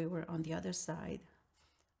once we were on the other side,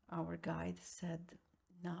 our guide said,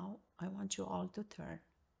 now I want you all to turn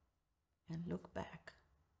and look back,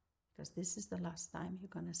 because this is the last time you're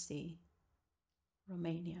going to see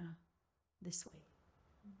Romania this way.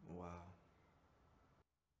 Wow.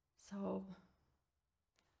 So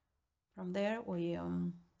from there, we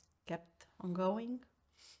kept on going,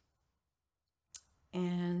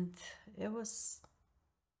 and it was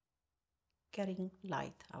getting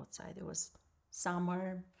light outside. It was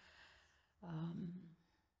summer.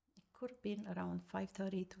 It could have been around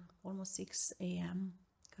 5:30 to almost 6 a.m.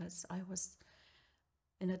 because I was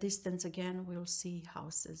in a distance. Again, we'll see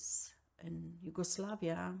houses in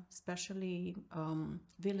Yugoslavia, especially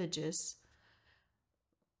villages.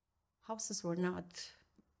 Houses were not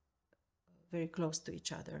very close to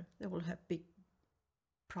each other. They will have big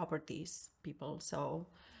properties, people. So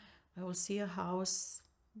I will see a house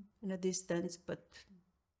in a distance, but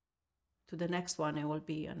to the next one, it will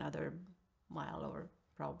be another mile or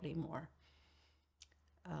probably more.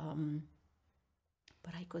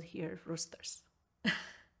 But I could hear roosters.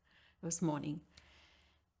 It was morning.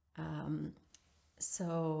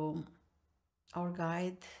 So our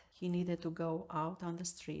guide, he needed to go out on the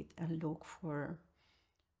street and look for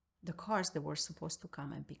the cars that were supposed to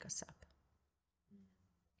come and pick us up.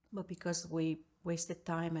 But because we wasted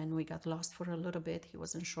time and we got lost for a little bit, he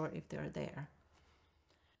wasn't sure if they're there.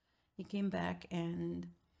 He came back and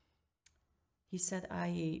he said,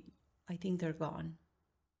 I think they're gone,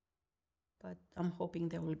 but I'm hoping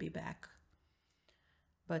they will be back.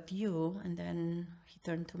 But you, and then he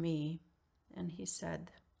turned to me and he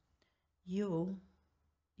said, you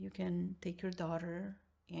can take your daughter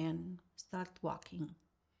and start walking,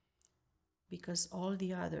 because all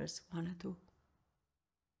the others wanted to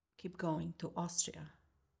keep going to Austria.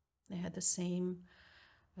 They had the same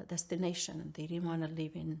destination. They didn't want to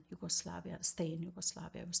live in Yugoslavia, stay in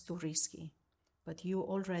Yugoslavia. It was too risky. But you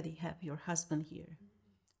already have your husband here,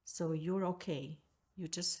 so you're okay. You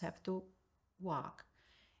just have to walk.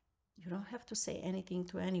 You don't have to say anything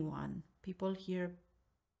to anyone. People here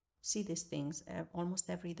see these things almost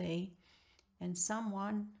every day, and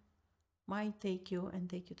someone might take you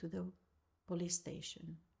to the police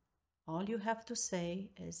station. All you have to say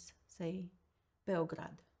is say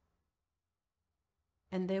Beograd,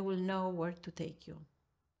 and they will know where to take you.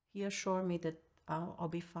 He assured me that I'll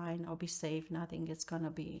be fine, I'll be safe, nothing is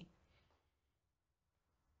gonna be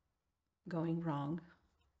going wrong.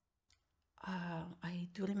 I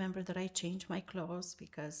do remember that I changed my clothes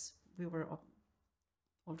because we were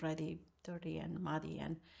already dirty and muddy,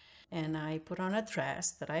 and I put on a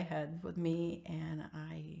dress that I had with me, and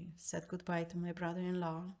I said goodbye to my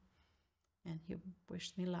brother-in-law, and he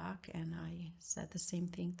wished me luck, and I said the same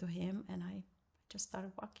thing to him, and I just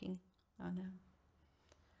started walking on a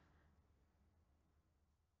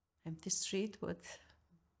empty street with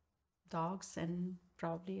dogs and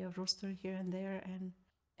probably a rooster here and there.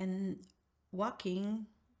 And walking,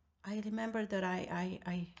 I remember that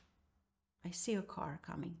I see a car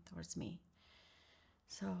coming towards me.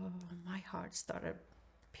 So my heart started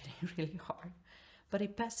beating really hard. But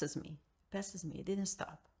it passes me. It didn't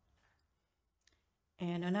stop.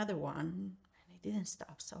 And another one, and it didn't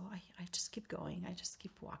stop. So I just keep going. I just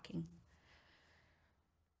keep walking.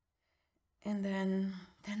 And then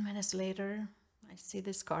 10 minutes later, I see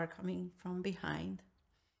this car coming from behind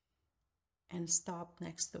and stop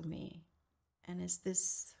next to me. And it's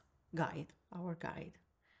this guide, our guide.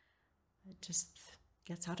 It just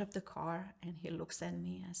gets out of the car and he looks at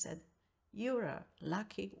me and said, "You're a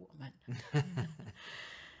lucky woman."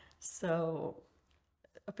 So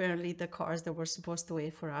apparently the cars that were supposed to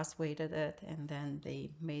wait for us waited it, and then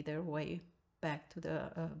they made their way back to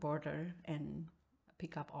the border and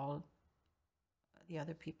pick up all the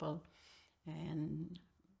other people. And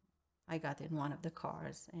I got in one of the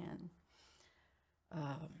cars, and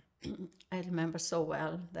I remember so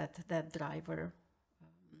well that driver,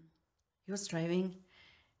 he was driving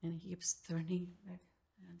and he keeps turning back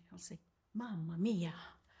and he'll say, "Mamma mia."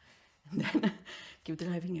 And then keep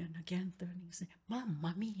driving and again turning and say,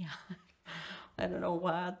 "Mamma mia." I don't know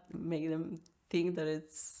what made them think that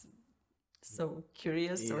it's so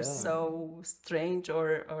curious or so strange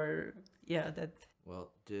or yeah, that.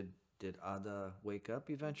 Well, did Ada wake up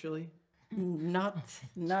eventually? Not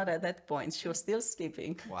at that point. She was still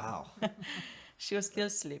sleeping. Wow. She was still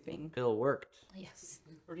sleeping. Pill worked. Yes.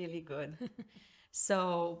 Really good.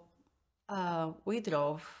 So we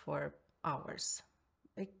drove for hours.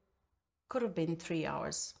 It could have been 3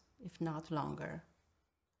 hours, if not longer.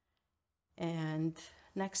 And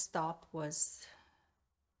next stop was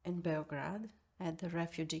in Belgrade at the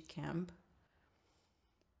refugee camp,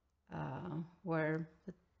 where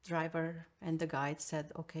the driver and the guide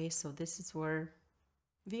said, "Okay, so this is where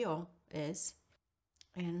Vio is."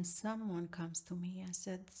 And someone comes to me and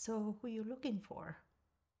said, "So who are you looking for?"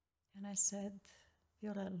 And I said,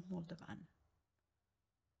 "Viorel Moldovan."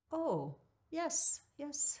 "Oh, yes.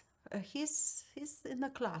 He's in the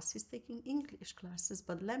class. He's taking English classes,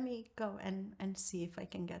 but let me go and see if I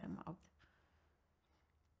can get him out."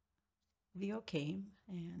 Vio came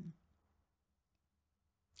and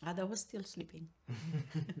Ada was still sleeping.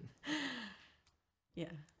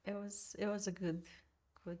 Yeah, it was a good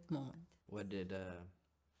moment. What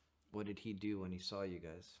did he do when he saw you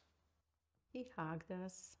guys? He hugged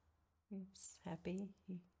us. He was happy.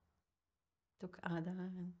 He took Ada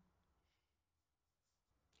and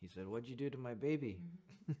He said, "What'd you do to my baby?"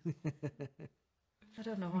 I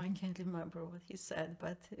don't know. I can't remember what he said,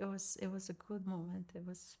 but it was a good moment. It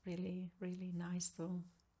was really, really nice to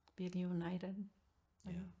be reunited.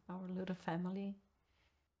 Yeah. Our little family.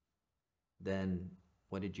 Then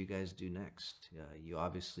what did you guys do next? You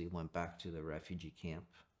obviously went back to the refugee camp.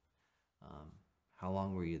 How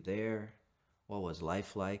long were you there? What was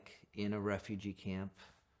life like in a refugee camp?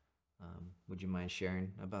 Would you mind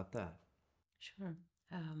sharing about that? Sure.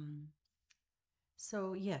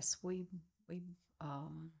 So yes, we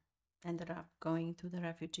ended up going to the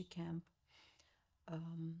refugee camp.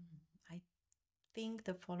 I think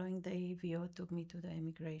the following day, Vio took me to the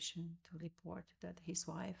immigration to report that his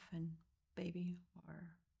wife and baby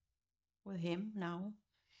are with him now.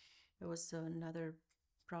 There was another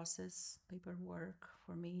process, paperwork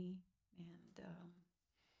for me, and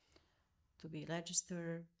to be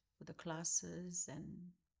registered with the classes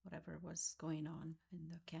and whatever was going on in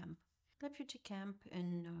the camp. Refugee camp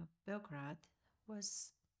in Belgrade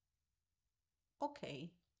was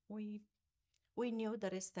okay. We knew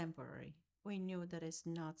that it's temporary. We knew that it's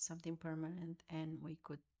not something permanent, and we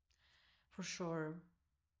could for sure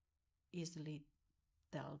easily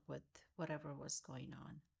deal with whatever was going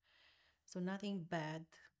on. So nothing bad,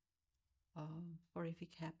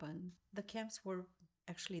 horrific happened. The camps were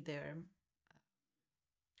actually there,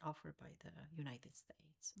 offered by the United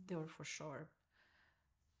States. They were for sure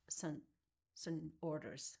some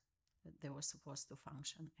orders that they were supposed to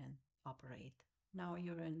function and operate. Now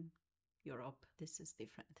you're in Europe, this is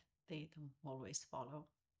different. They don't always follow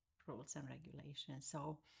rules and regulations.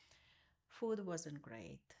 So food wasn't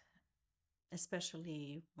great,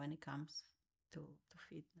 especially when it comes to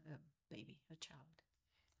feed a baby, a child.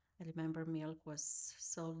 I remember milk was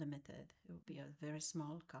so limited. It would be a very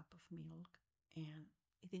small cup of milk, and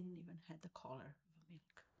it didn't even have the color of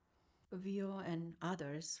milk. Vio and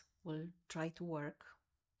others will try to work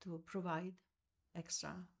to provide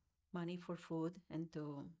extra money for food and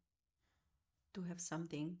to to have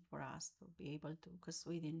something for us to be able to, because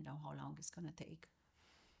we didn't know how long it's going to take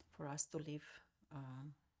for us to leave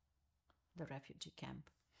the refugee camp.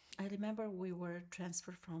 I remember we were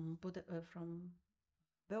transferred from from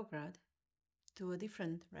Belgrade to a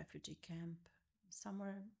different refugee camp,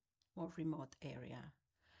 somewhere more remote area.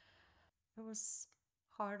 It was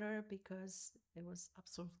harder because there was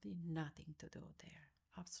absolutely nothing to do there.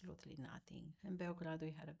 Absolutely nothing. In Belgrade,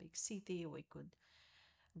 we had a big city. We could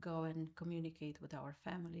go and communicate with our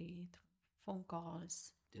family through phone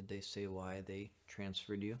calls. Did they say why they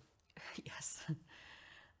transferred you? Yes.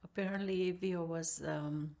 Apparently, Vio was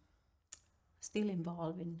still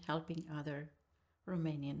involved in helping other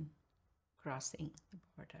Romanian crossing the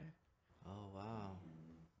border. Oh, wow.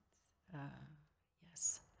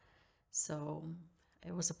 Yes. So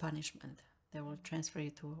it was a punishment. They will transfer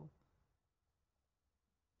you to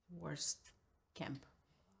a worst camp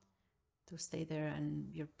to stay there, and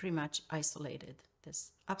you're pretty much isolated.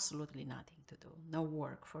 There's absolutely nothing to do. No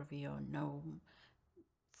work for Vio, no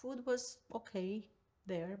food was okay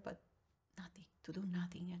there, but nothing to do,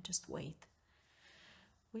 nothing, and just wait.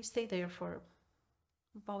 We stayed there for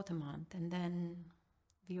about a month, and then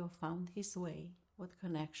Vio found his way with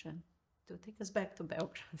connection to take us back to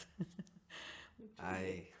Belgrade.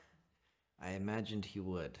 I imagined he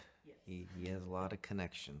would. Yes. He has a lot of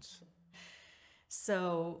connections.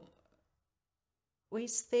 So we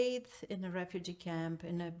stayed in a refugee camp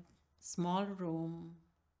in a small room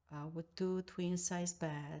with 2 twin-size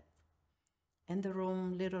beds. And the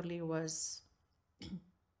room literally was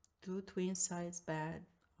 2 twin-size beds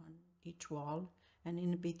on each wall, and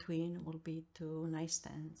in between will be 2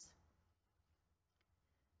 nightstands.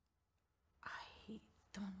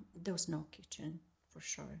 There was no kitchen, for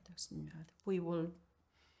sure. There's not. We will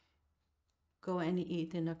go and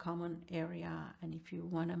eat in a common area, and if you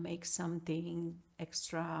want to make something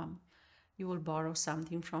extra, you will borrow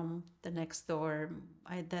something from the next door.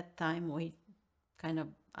 At that time, we kind of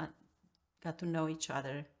got to know each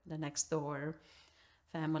other, the next door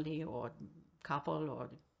family or couple or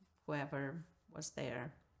whoever was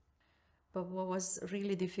there. But what was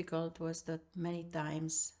really difficult was that many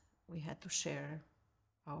times we had to share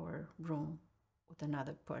our room with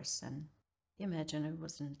another person. Imagine it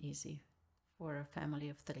wasn't easy for a family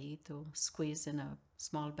of 3 to squeeze in a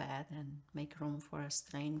small bed and make room for a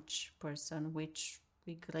strange person, which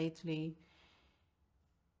we greatly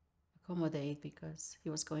accommodate because he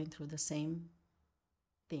was going through the same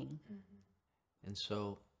thing. Mm-hmm. And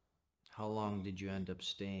so, how long did you end up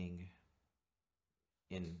staying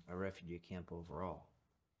in a refugee camp overall?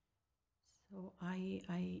 So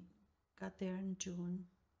I got there in June,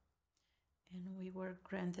 and we were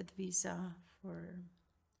granted visa for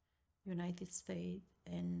United States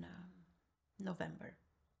in November.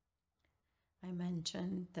 I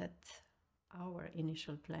mentioned that our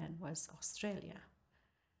initial plan was Australia.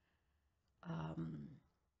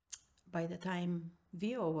 By the time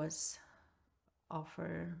Vio was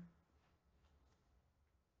offered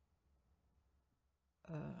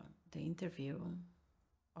the interview,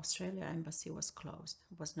 Australia embassy was closed,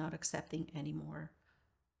 was not accepting any more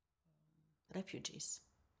refugees.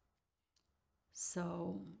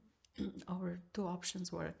 So our 2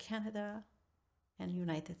 options were Canada and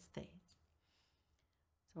United States.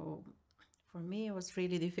 So for me, it was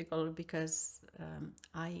really difficult because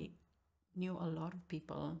I knew a lot of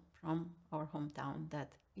people from our hometown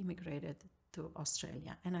that immigrated to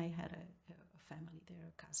Australia, and I had a family there,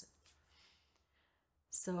 a cousin.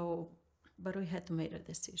 So, but we had to make a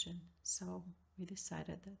decision. So we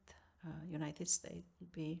decided that United States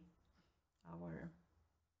would be our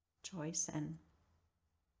choice.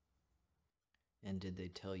 And did they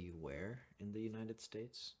tell you where in the United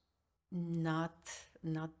States? Not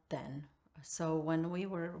then. So when we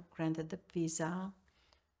were granted the visa,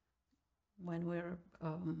 when we were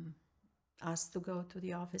asked to go to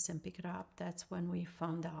the office and pick it up, that's when we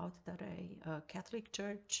found out that a Catholic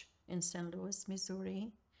church in St. Louis,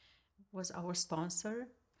 Missouri, was our sponsor.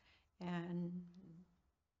 And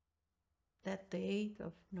that date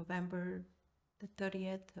of November the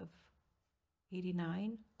 30th of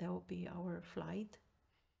 89, that will be our flight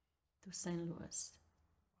to St. Louis.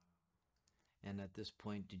 And at this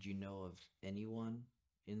point, did you know of anyone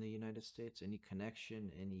in the United States? Any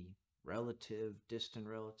connection, any relative, distant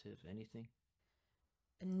relative, anything?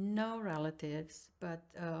 No relatives, but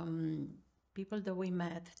people that we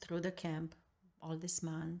met through the camp all this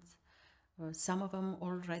month. Some of them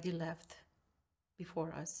already left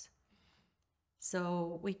before us.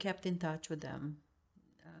 So we kept in touch with them.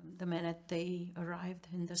 The minute they arrived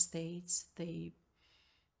in the States, they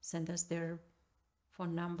sent us their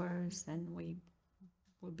phone numbers, and we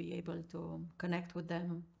we'll be able to connect with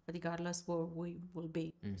them regardless where we will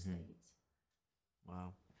be in the States.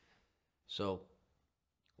 Wow. So,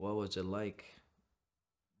 what was it like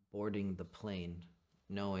boarding the plane,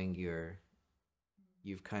 knowing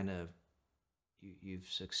you've kind of you've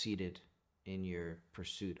succeeded in your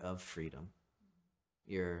pursuit of freedom?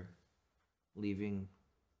 You're leaving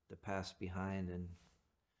the past behind and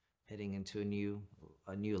heading into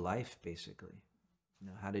a new life, basically. You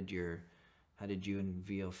know, how did you and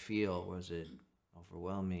Vio feel? Was it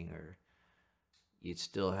overwhelming, or you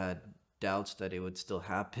still had doubts that it would still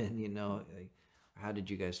happen? You know, like, how did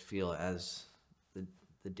you guys feel as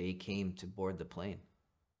the day came to board the plane?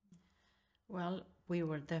 Well, we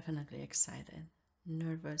were definitely excited,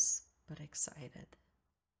 nervous, but excited.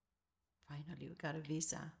 Finally, we got a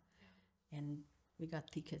visa and we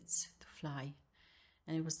got tickets to fly.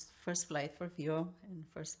 And it was first flight for Vio and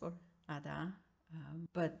first for Ada.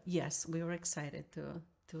 But yes, we were excited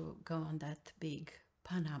to go on that big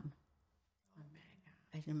Pan Am.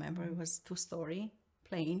 I remember it was 2-story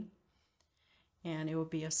plane, and it would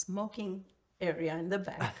be a smoking area in the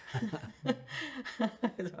back,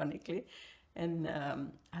 ironically. And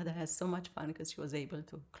Ada had so much fun because she was able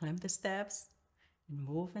to climb the steps and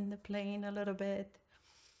move in the plane a little bit.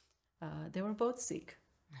 They were both sick,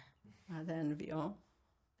 Ada and Vio.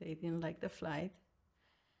 They didn't like the flight,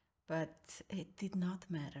 but it did not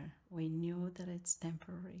matter. We knew that it's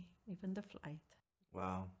temporary, even the flight.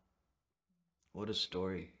 Wow. What a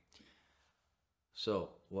story. So,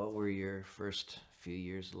 what were your first few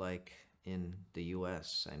years like in the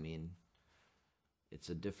US? I mean, it's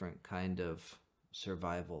a different kind of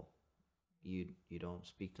survival. You don't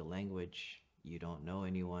speak the language, you don't know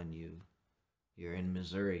anyone, you're in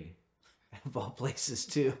Missouri, of all places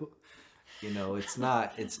too. You know, it's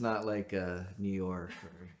not like New York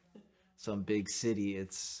or some big city.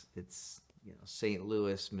 It's you know, St.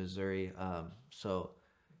 Louis, Missouri.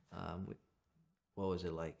 What was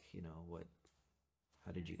it like? You know,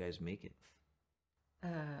 how did you guys make it?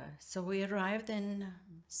 So we arrived in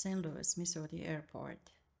St. Louis, Missouri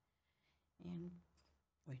airport, and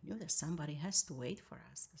we knew that somebody has to wait for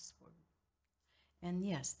us. And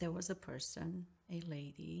yes, there was a person, a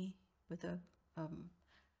lady, with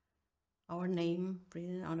our name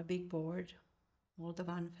written on a big board,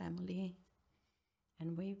 Moldovan family,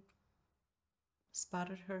 and we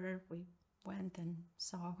spotted her. We went and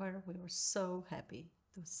saw her. We were so happy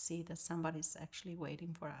to see that somebody's actually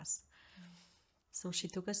waiting for us. So she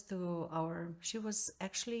took us to she was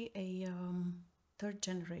actually a third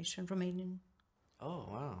generation Romanian Oh,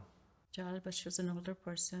 wow. child, but she was an older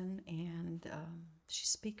person, and she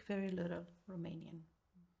speak very little Romanian,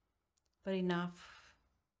 but enough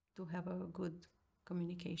to have a good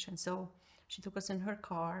communication. So she took us in her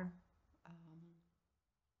car,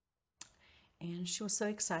 and she was so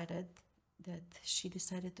excited that she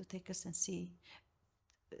decided to take us and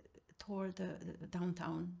tour the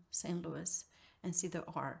downtown St. Louis and see the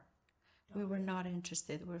art. We were not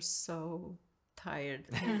interested. We were so tired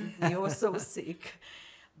and we were so sick.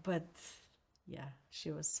 But yeah, she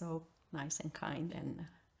was so nice and kind. And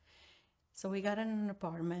so we got in an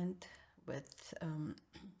apartment with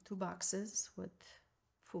 2 boxes with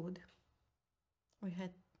food. We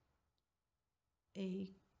had a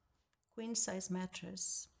queen-size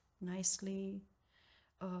mattress, nicely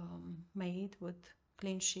made with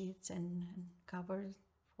clean sheets and covered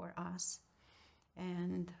for us.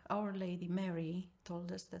 And Our Lady Mary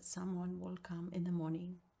told us that someone will come in the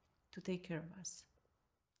morning to take care of us.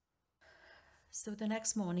 So the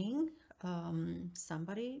next morning,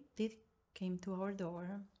 somebody came to our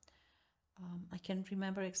door. I can't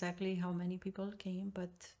remember exactly how many people came, but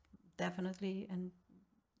definitely and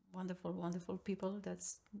wonderful, wonderful people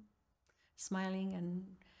that's smiling and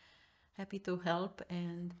happy to help,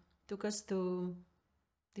 and took us to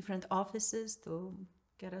different offices to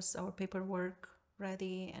get us our paperwork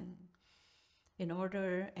ready and in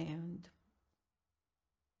order, and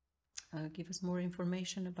give us more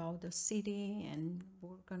information about the city. And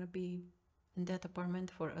we're going to be in that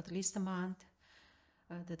apartment for at least a month,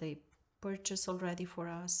 that they purchased already for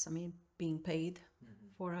us, being paid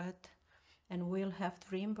for it. And we'll have to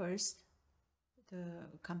reimburse the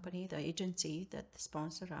company, the agency that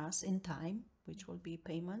sponsored us in time, which will be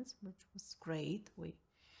payments, which was great. We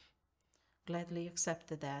gladly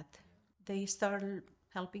accepted that. They started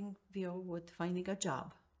helping Vio with finding a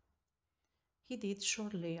job. He did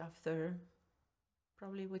shortly after,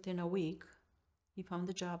 probably within a week. He found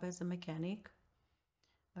a job as a mechanic.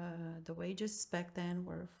 The wages back then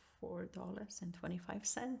were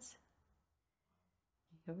 $4.25.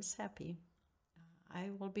 He was happy.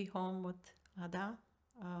 I will be home with Ada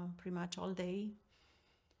pretty much all day.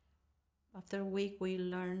 After a week, we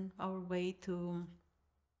learn our way to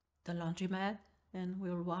the laundromat, and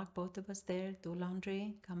we'll walk, both of us there, do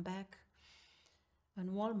laundry, come back.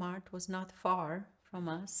 And Walmart was not far from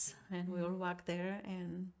us, and we'll walk there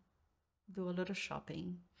and do a little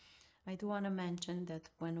shopping. I do want to mention that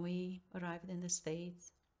when we arrived in the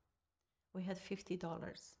States, we had $50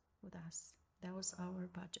 with us. That was our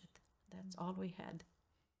budget. That's all we had,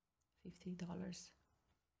 $50.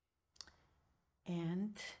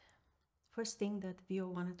 And first thing that Vio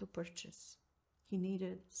wanted to purchase, he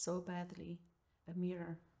needed so badly a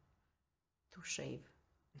mirror to shave.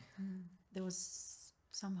 There was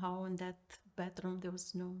somehow in that bedroom, there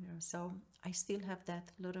was no mirror. So I still have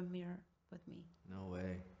that little mirror with me. No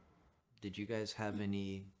way. Did you guys have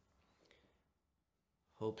any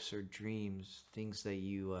hopes or dreams, things that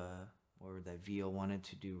you or that Vio wanted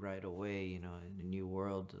to do right away, you know, in a new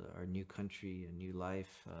world, or new country, a new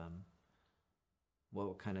life?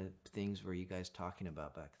 What kind of things were you guys talking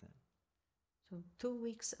about back then? So 2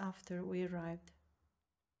 weeks after we arrived,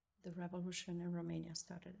 the revolution in Romania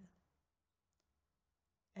started.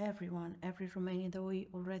 Everyone, every Romanian that we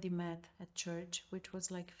already met at church, which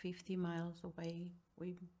was like 50 miles away,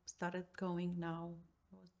 we started going now.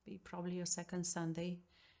 It would be probably a second Sunday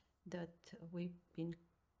that we've been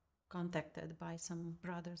contacted by some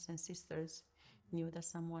brothers and sisters, knew that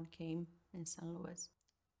someone came in St. Louis.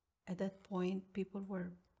 At that point, people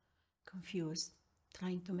were confused,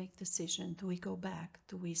 trying to make decision. Do we go back?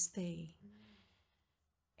 Do we stay?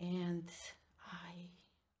 And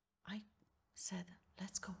I said,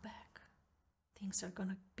 let's go back. Things are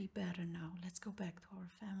gonna be better now. Let's go back to our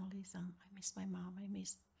families. I miss my mom. And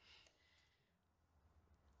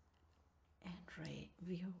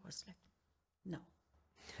Vio was like, no,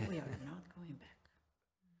 we are not going back.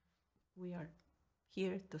 We are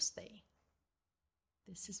here to stay.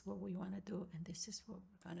 This is what we want to do, and this is what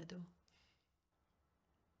we're going to do.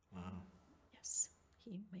 Wow. Yes,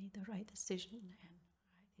 he made the right decision, and I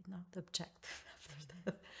did not object after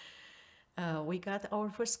that. We got our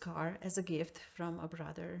first car as a gift from a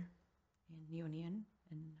brother in Union,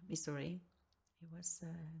 in Missouri. It was,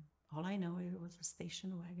 all I know, it was a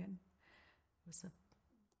station wagon. It was a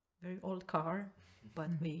very old car, but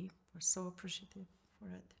we were so appreciative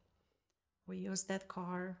for it. We used that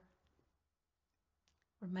car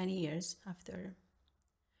for many years. After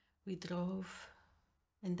we drove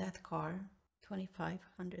in that car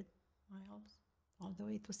 2,500 miles all the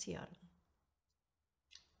way to Seattle.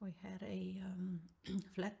 We had a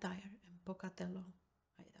flat tire in Pocatello,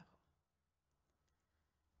 Idaho.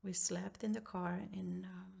 We slept in the car in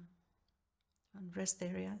on rest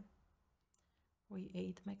area. We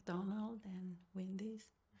ate McDonald's and Wendy's,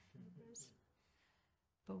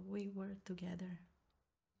 but we were together.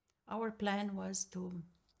 Our plan was to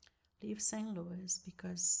leave St. Louis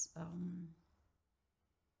because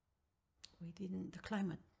the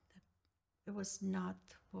climate, it was not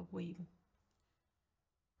what we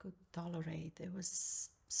could tolerate. It was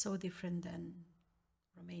so different than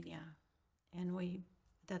Romania. And we,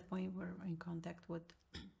 at that point, were in contact with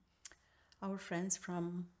our friends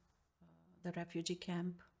from the refugee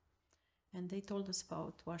camp, and they told us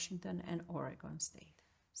about Washington and Oregon State.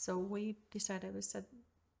 So we decided, we said,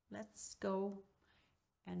 let's go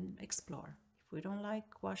and explore. If we don't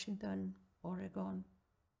like Washington, Oregon,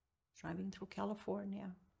 driving through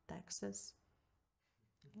California, Texas,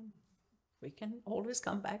 we can always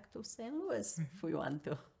come back to St. Louis if we want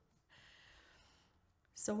to.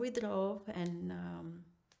 So we drove, and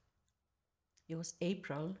it was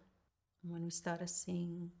April when we started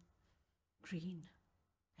seeing green,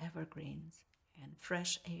 evergreens, and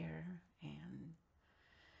fresh air. And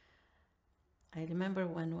I remember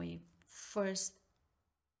when we first,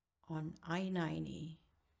 on I-90,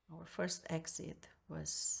 our first exit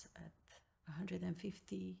was at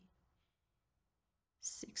 156th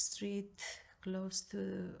Street, close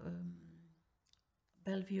to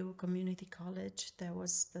Bellevue Community College. That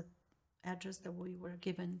was the address that we were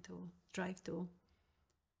given to drive to.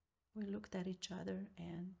 We looked at each other,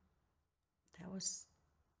 and that was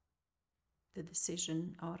the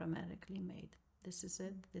decision automatically made. This is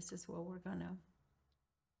it. This is where we're gonna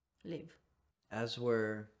live. As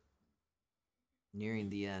we're nearing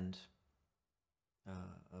the end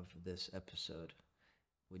of this episode,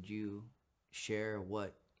 would you share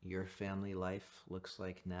what your family life looks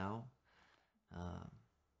like now?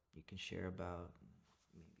 You can share about,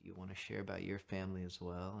 maybe you want to share about your family as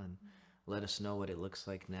well, and let us know what it looks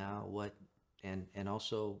like now, and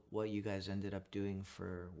also what you guys ended up doing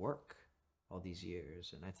for work all these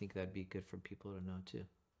years. And I think that'd be good for people to know too.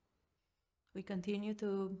 We continue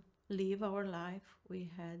to live our life.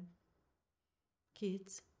 We had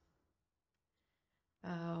kids,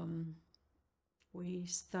 We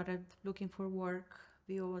started looking for work.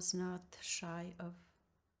 Vio was not shy of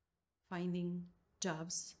finding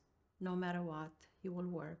jobs. No matter what, he will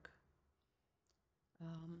work.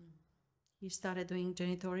 He started doing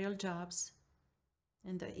janitorial jobs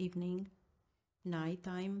in the evening,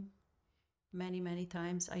 nighttime. Many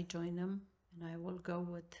times I join him, and I will go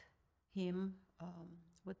with him,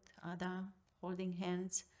 with Ada, holding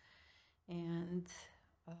hands. And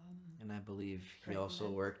I believe he also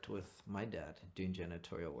pregnant. worked with my dad doing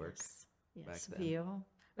janitorial work. Yes, back then. Vio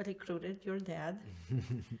recruited your dad,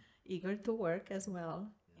 eager to work as well,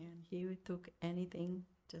 and he took anything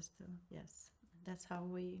just to, yes. That's how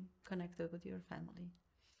we connected with your family.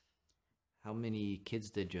 How many kids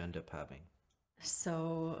did you end up having?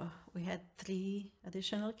 So we had 3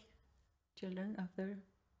 additional children after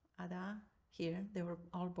Ada here. They were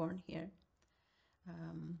all born here.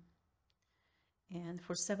 And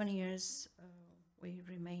for 7 years, we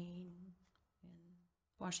remained in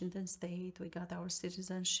Washington State. We got our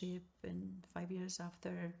citizenship, and 5 years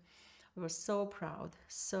after, we were so proud,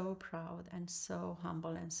 and so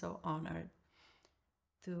humble and so honored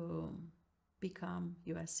to become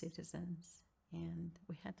US citizens. And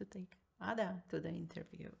we had to take Ada to the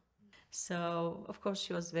interview. So, of course,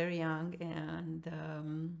 she was very young, and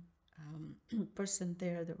person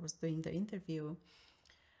there that was doing the interview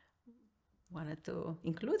wanted to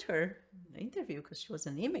include her in the interview because she was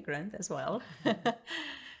an immigrant as well.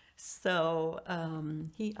 So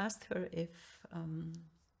he asked her if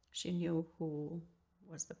she knew who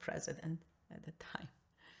was the president at the time.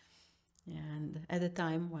 And at the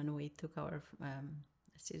time when we took our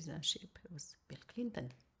citizenship, it was Bill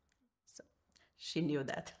Clinton. So she knew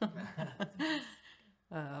that.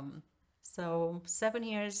 So 7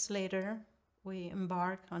 years later, we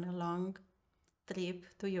embarked on a long trip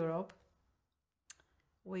to Europe.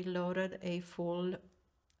 We loaded a full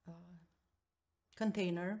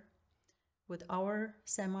container with our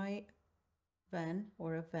semi-van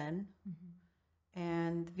or a van,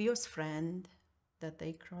 and Vio's friend that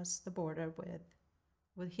they crossed the border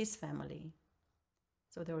with his family.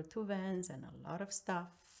 So there were 2 vans and a lot of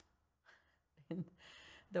stuff in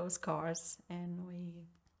those cars, and we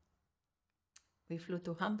flew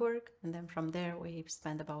to Hamburg, and then from there we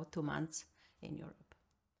spent about 2 months in Europe.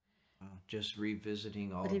 Just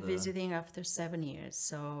revisiting After 7 years.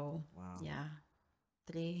 So Wow. Yeah,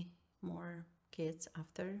 3 more kids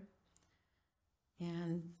after.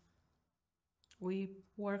 And we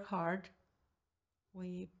work hard.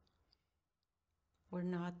 We were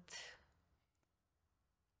not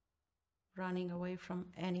running away from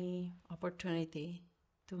any opportunity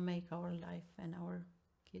to make our life and our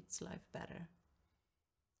kids' life better.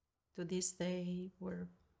 To this day, we're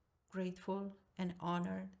grateful and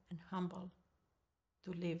honored and humble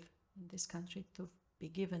to live in this country, to be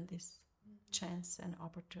given this chance and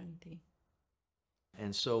opportunity.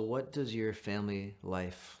 And so what does your family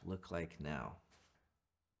life look like now?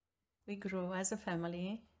 We grew as a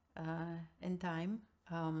family in time.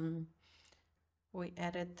 We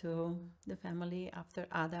added to the family after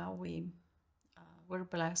Ada. We were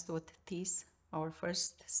blessed with Tis, our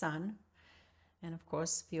first son. And of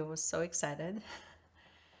course, Vio was so excited.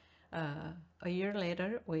 A year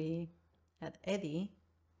later, we had Eddie.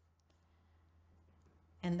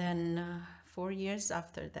 And then 4 years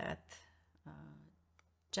after that,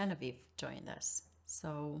 Genevieve joined us.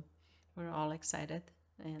 So we're all excited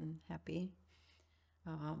and happy.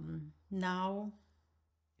 Now,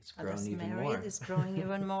 It's grown Ada's even married, more. it's growing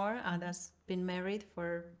even more. Ada's been married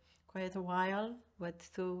for quite a while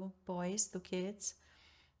with 2 boys, 2 kids,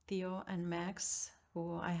 Theo and Max,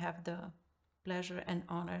 who I have the pleasure and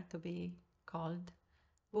honor to be called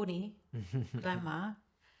Buni, Grandma.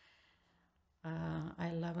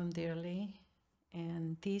 I love them dearly.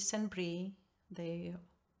 And Tis and Bree, they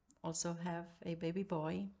also have a baby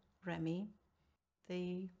boy, Remy.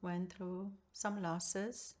 They went through some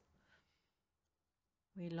losses.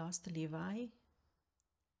 We lost Levi,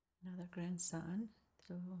 another grandson,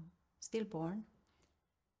 stillborn.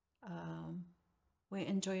 We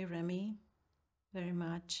enjoy Remy very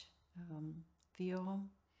much. Vio,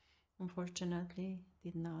 unfortunately,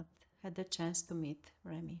 did not have the chance to meet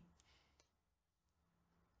Remy.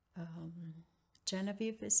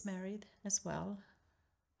 Genevieve is married as well.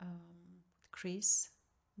 Chris,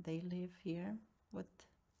 they live here with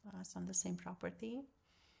us on the same property.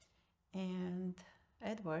 And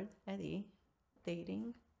Eddie,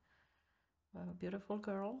 dating a beautiful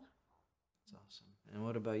girl. That's awesome. And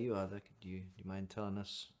what about you, Ada? Do you mind telling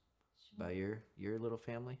us about your little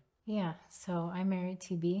family? Yeah, so I married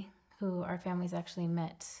TB, who our families actually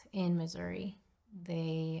met in Missouri.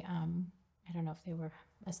 They I don't know if they were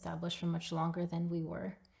established for much longer than we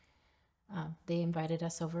were. They invited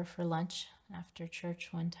us over for lunch after church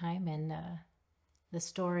one time, and the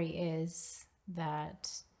story is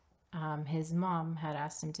that his mom had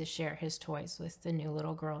asked him to share his toys with the new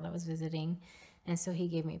little girl that was visiting, and so he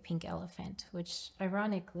gave me a pink elephant, which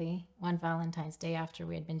ironically, one Valentine's Day after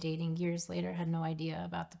we had been dating years later, had no idea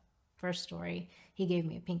about the first story. He gave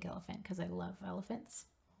me a pink elephant because I love elephants,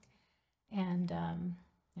 and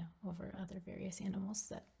over other various animals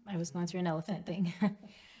that I was going through an elephant thing.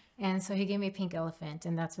 And so he gave me a pink elephant,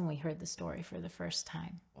 and that's when we heard the story for the first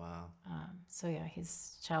time. Wow. So yeah,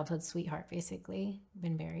 his childhood sweetheart, basically,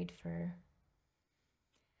 been married for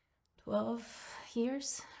 12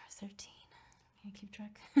 years or 13. I can't keep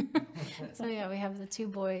track. So yeah, we have the 2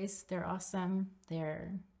 boys. They're awesome.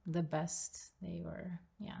 They're the best. They were,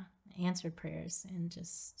 answered prayers, and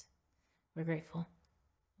just, we're grateful.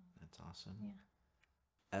 That's awesome. Yeah.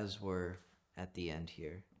 As we're at the end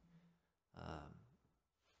here,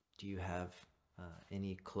 do you have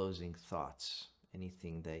any closing thoughts?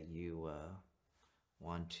 Anything that you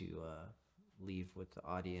want to leave with the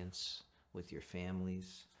audience, with your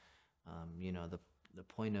families? The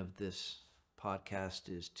point of this podcast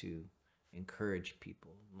is to encourage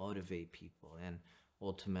people, motivate people, and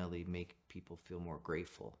ultimately make people feel more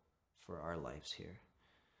grateful for our lives here.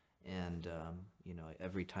 And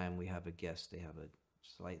every time we have a guest, they have a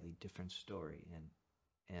slightly different story,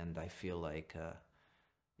 and I feel like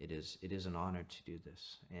it is an honor to do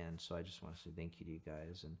this. And so I just want to say thank you to you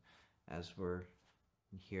guys. And as we're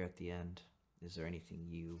here at the end, is there anything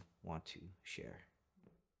you want to share?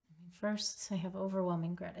 First, I have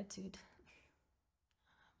overwhelming gratitude.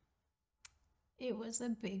 It was a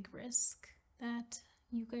big risk that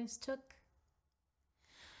you guys took,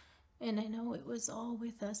 and I know it was all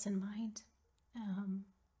with us in mind.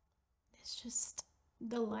 It's just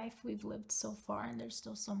the life we've lived so far, and there's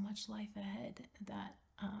still so much life ahead that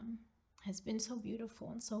has been so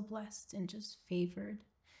beautiful and so blessed and just favored.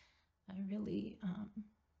 I really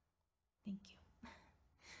thank you.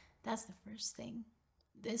 That's the first thing.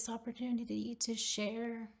 This opportunity to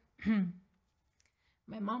share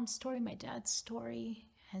my mom's story, my dad's story,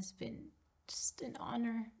 has been just an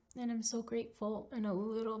honor, and I'm so grateful and a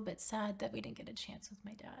little bit sad that we didn't get a chance with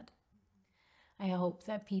my dad. I hope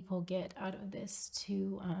that people get out of this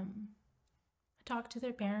to talk to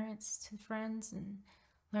their parents, to friends, and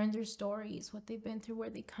learn their stories, what they've been through, where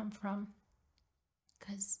they come from,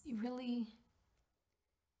 because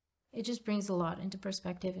it just brings a lot into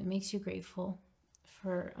perspective. It makes you grateful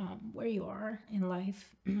for where you are in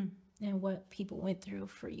life and what people went through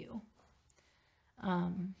for you.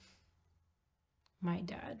 My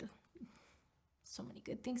dad, so many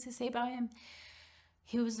good things to say about him.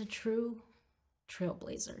 He was a true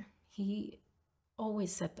trailblazer. He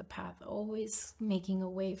always set the path, always making a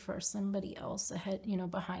way for somebody else ahead,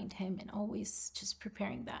 behind him, and always just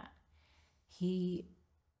preparing that.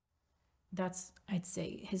 That's, I'd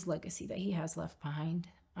say, his legacy that he has left behind.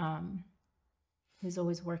 He's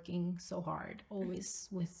always working so hard, always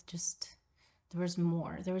with just, there was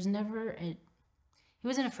more. There was never he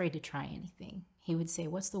wasn't afraid to try anything. He would say,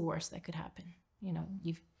 what's the worst that could happen?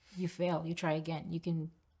 You fail, you try again. You can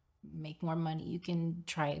make more money. You can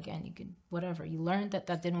try again. You can, whatever. You learned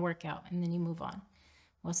that didn't work out, and then you move on.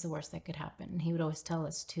 What's the worst that could happen? And he would always tell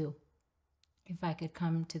us too, if I could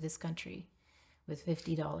come to this country with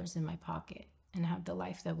 $50 in my pocket and have the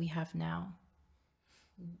life that we have now,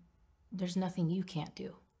 there's nothing you can't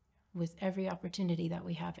do. With every opportunity that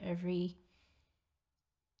we have,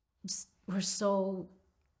 we're so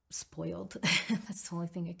spoiled. That's the only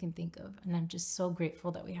thing I can think of. And I'm just so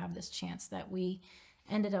grateful that we have this chance, that we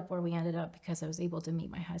ended up where we ended up because I was able to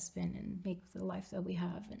meet my husband and make the life that we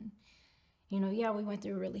have. And, we went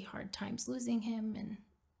through really hard times losing him, and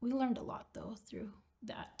we learned a lot though through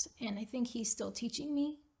that. And I think he's still teaching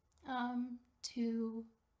me to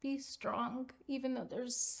be strong, even though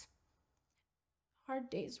there's hard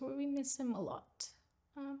days where we miss him a lot.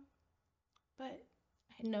 But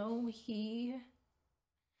I know he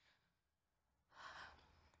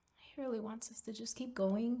really wants us to just keep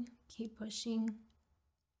going, keep pushing.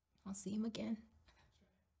 I'll see him again.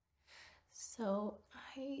 So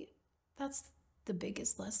that's the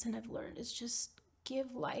biggest lesson I've learned, is just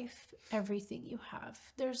give life everything you have.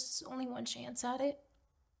 There's only one chance at it.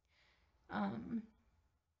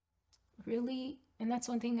 Really, and that's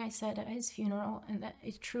one thing I said at his funeral, and that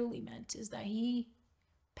it truly meant, is that he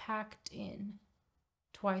packed in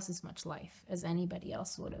twice as much life as anybody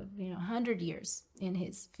else would have. 100 years in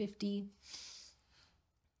his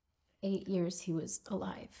 58 years he was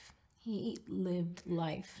alive. He lived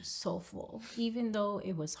life so full. Even though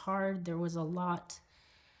it was hard, there was a lot,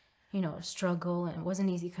 struggle, and it wasn't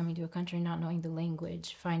easy coming to a country not knowing the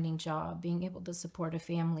language, finding job, being able to support a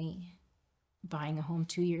family, buying a home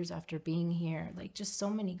 2 years after being here, like just so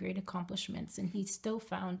many great accomplishments. And he still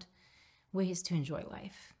found ways to enjoy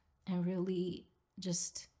life and really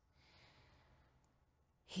just,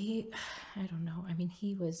 I don't know. I mean,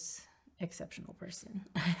 he was exceptional person.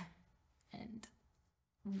 And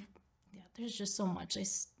yeah, there's just so much.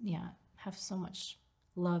 Have so much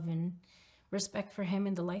love and respect for him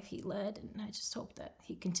and the life he led. And I just hope that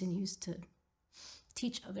he continues to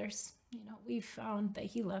teach others. We've found that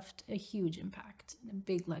he left a huge impact and a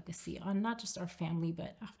big legacy on not just our family,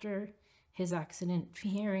 but after his accident,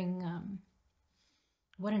 hearing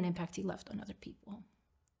what an impact he left on other people.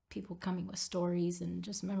 People coming with stories and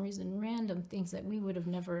just memories and random things that we would have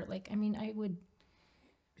never, I would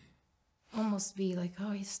almost be like,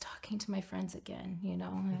 oh, he's talking to my friends again,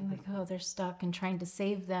 and like, oh, they're stuck and trying to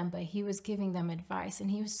save them, but he was giving them advice,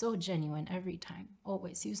 and he was so genuine every time,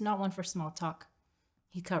 always. He was not one for small talk.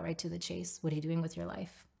 He cut right to the chase. What are you doing with your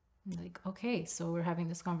life? I'm like, okay, so we're having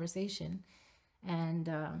this conversation, and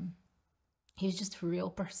he was just a real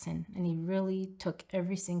person, and he really took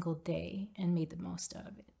every single day and made the most out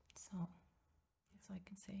of it. So that's all I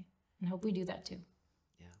can say, and hope we do that too.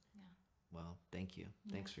 Well, thank you.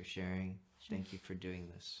 Thanks for sharing. Sure. Thank you for doing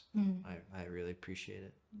this. I really appreciate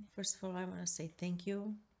it. First of all, I want to say thank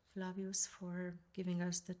you, Flavius, for giving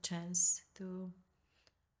us the chance to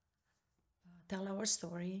tell our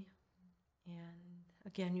story. And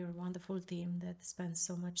again, you're a wonderful team that spends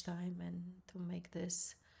so much time and to make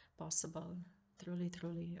this possible. Truly,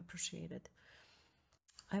 truly appreciate it.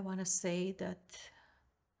 I want to say that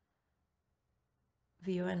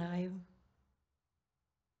Vio and I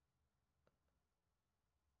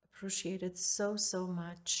appreciated so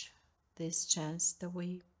much this chance that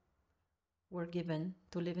we were given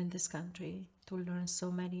to live in this country, to learn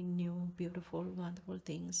so many new, beautiful, wonderful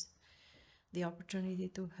things. The opportunity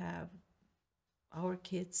to have our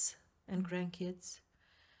kids and grandkids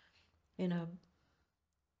in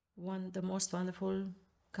the most wonderful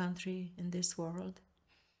country in this world.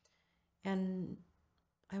 And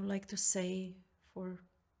I would like to say for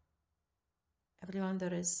everyone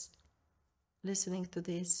that is listening to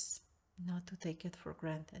this, not to take it for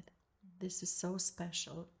granted. This is so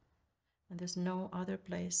special, and there's no other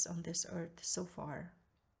place on this earth so far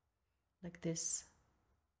like this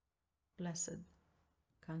blessed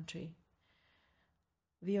country.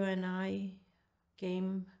 Vio and I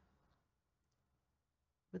came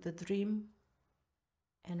with a dream,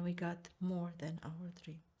 and we got more than our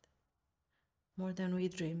dream, more than we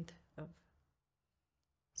dreamed of.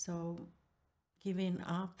 So giving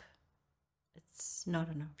up, it's not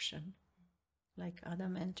an option. Like Ada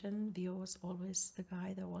mentioned, Vio was always the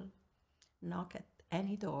guy that will knock at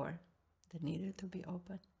any door that needed to be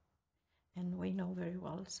open. And we know very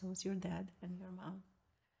well, so is your dad and your mom.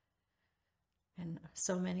 And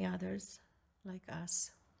so many others like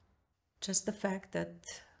us. Just the fact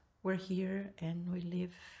that we're here and we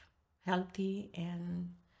live healthy and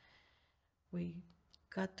we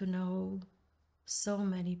got to know so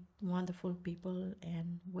many wonderful people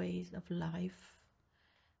and ways of life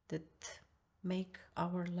that make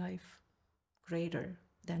our life greater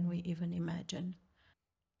than we even imagine.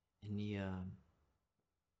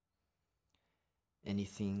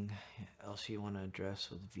 Anything else you want to address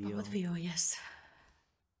with Vio? With Vio, yes.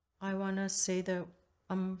 I want to say that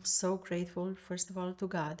I'm so grateful, first of all, to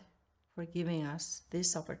God for giving us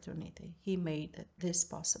this opportunity. He made this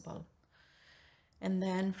possible. And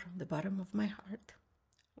then from the bottom of my heart,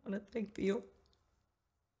 I want to thank you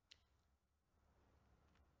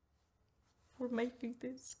for making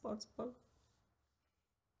this possible.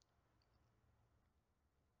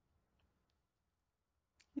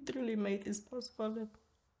 It really made this possible.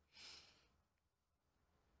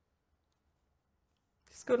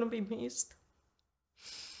 It's gonna be missed.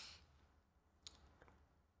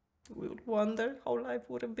 We would wonder how life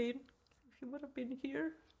would have been if he would have been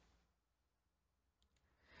here.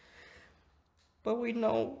 But we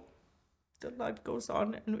know that life goes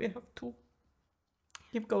on and we have to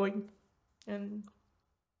keep going. And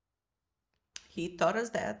he taught us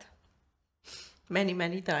that many,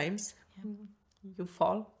 many times. Yeah. You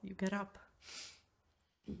fall, you get up.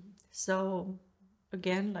 So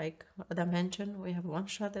again, like I mentioned, we have one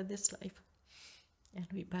shot at this life and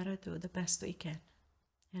we better do the best we can.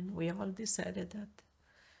 And we all decided that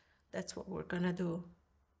that's what we're gonna do.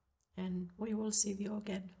 And we will see you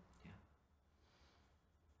again. Yeah.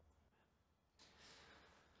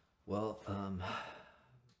 Well,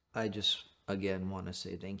 I again want to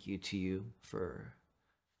say thank you to you for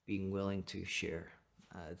being willing to share.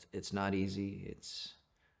 It's not easy.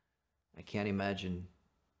 I can't imagine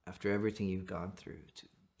after everything you've gone through to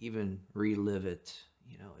even relive it.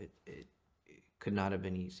 You know, it could not have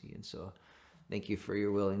been easy. And so thank you for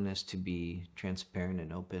your willingness to be transparent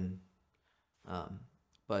and open.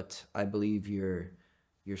 But I believe your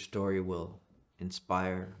story will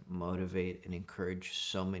inspire, motivate, and encourage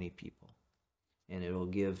so many people. And it will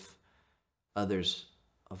give others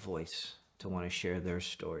a voice to want to share their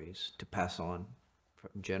stories, to pass on from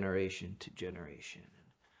generation to generation.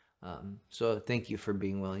 So thank you for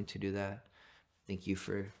being willing to do that. Thank you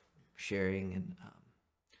for sharing. And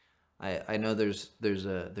I know there's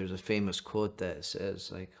a famous quote that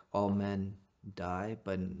says, like, all men die,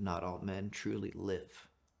 but not all men truly live.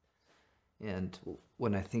 And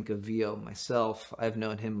when I think of Vio myself, I've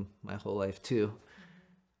known him my whole life too.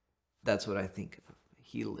 That's what I think of.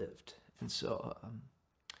 He lived. And so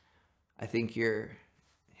I think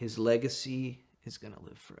his legacy is going to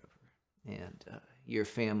live forever. And your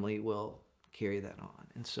family will carry that on.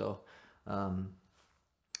 And so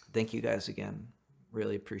thank you guys again.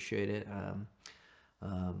 Really appreciate it.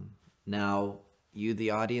 Now, you, the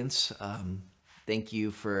audience, thank you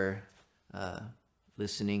for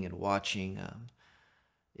listening and watching.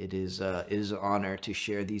 It is an honor to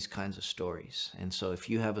share these kinds of stories. And so if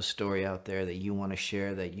you have a story out there that you want to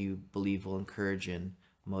share that you believe will encourage and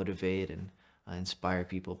motivate and inspire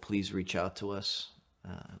people, please reach out to us.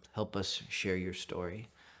 Help us share your story.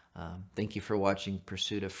 Thank you for watching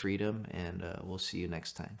Pursuit of Freedom, and we'll see you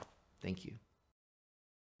next time. Thank you.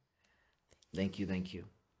 Thank you. Thank you.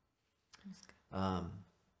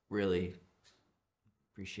 Really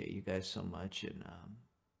appreciate you guys so much, and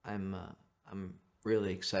I'm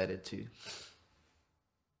really excited to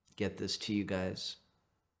get this to you guys.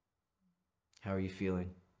 How are you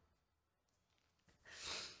feeling?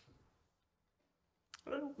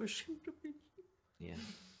 I wish him to be. Yeah,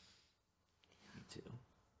 me too.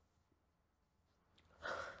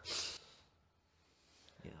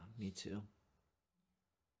 Yeah, me too.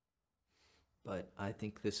 But I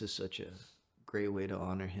think this is such a great way to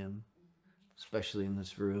honor him, especially in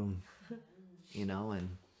this room, you know,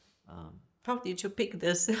 and how did you pick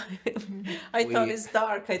this? I thought it's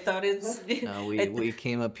dark. I thought it's... No, we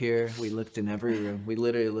came up here, we looked in every room. We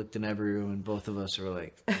literally looked in every room, and both of us were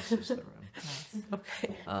like, this is the room. Nice.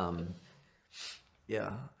 Okay.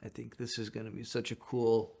 Yeah, I think this is going to be such a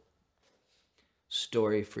cool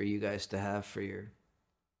story for you guys to have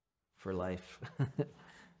for life.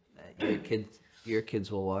 Your kids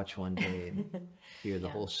will watch one day and hear the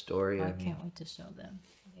whole story. I can't wait to show them.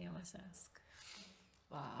 They always ask.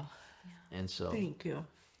 Wow. And so Thank you.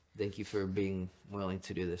 thank you for being willing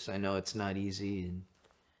to do this. I know it's not easy and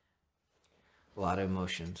a lot of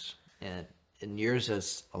emotions, and yours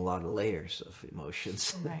has a lot of layers of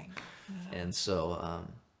emotions. Right. And so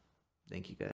thank you guys.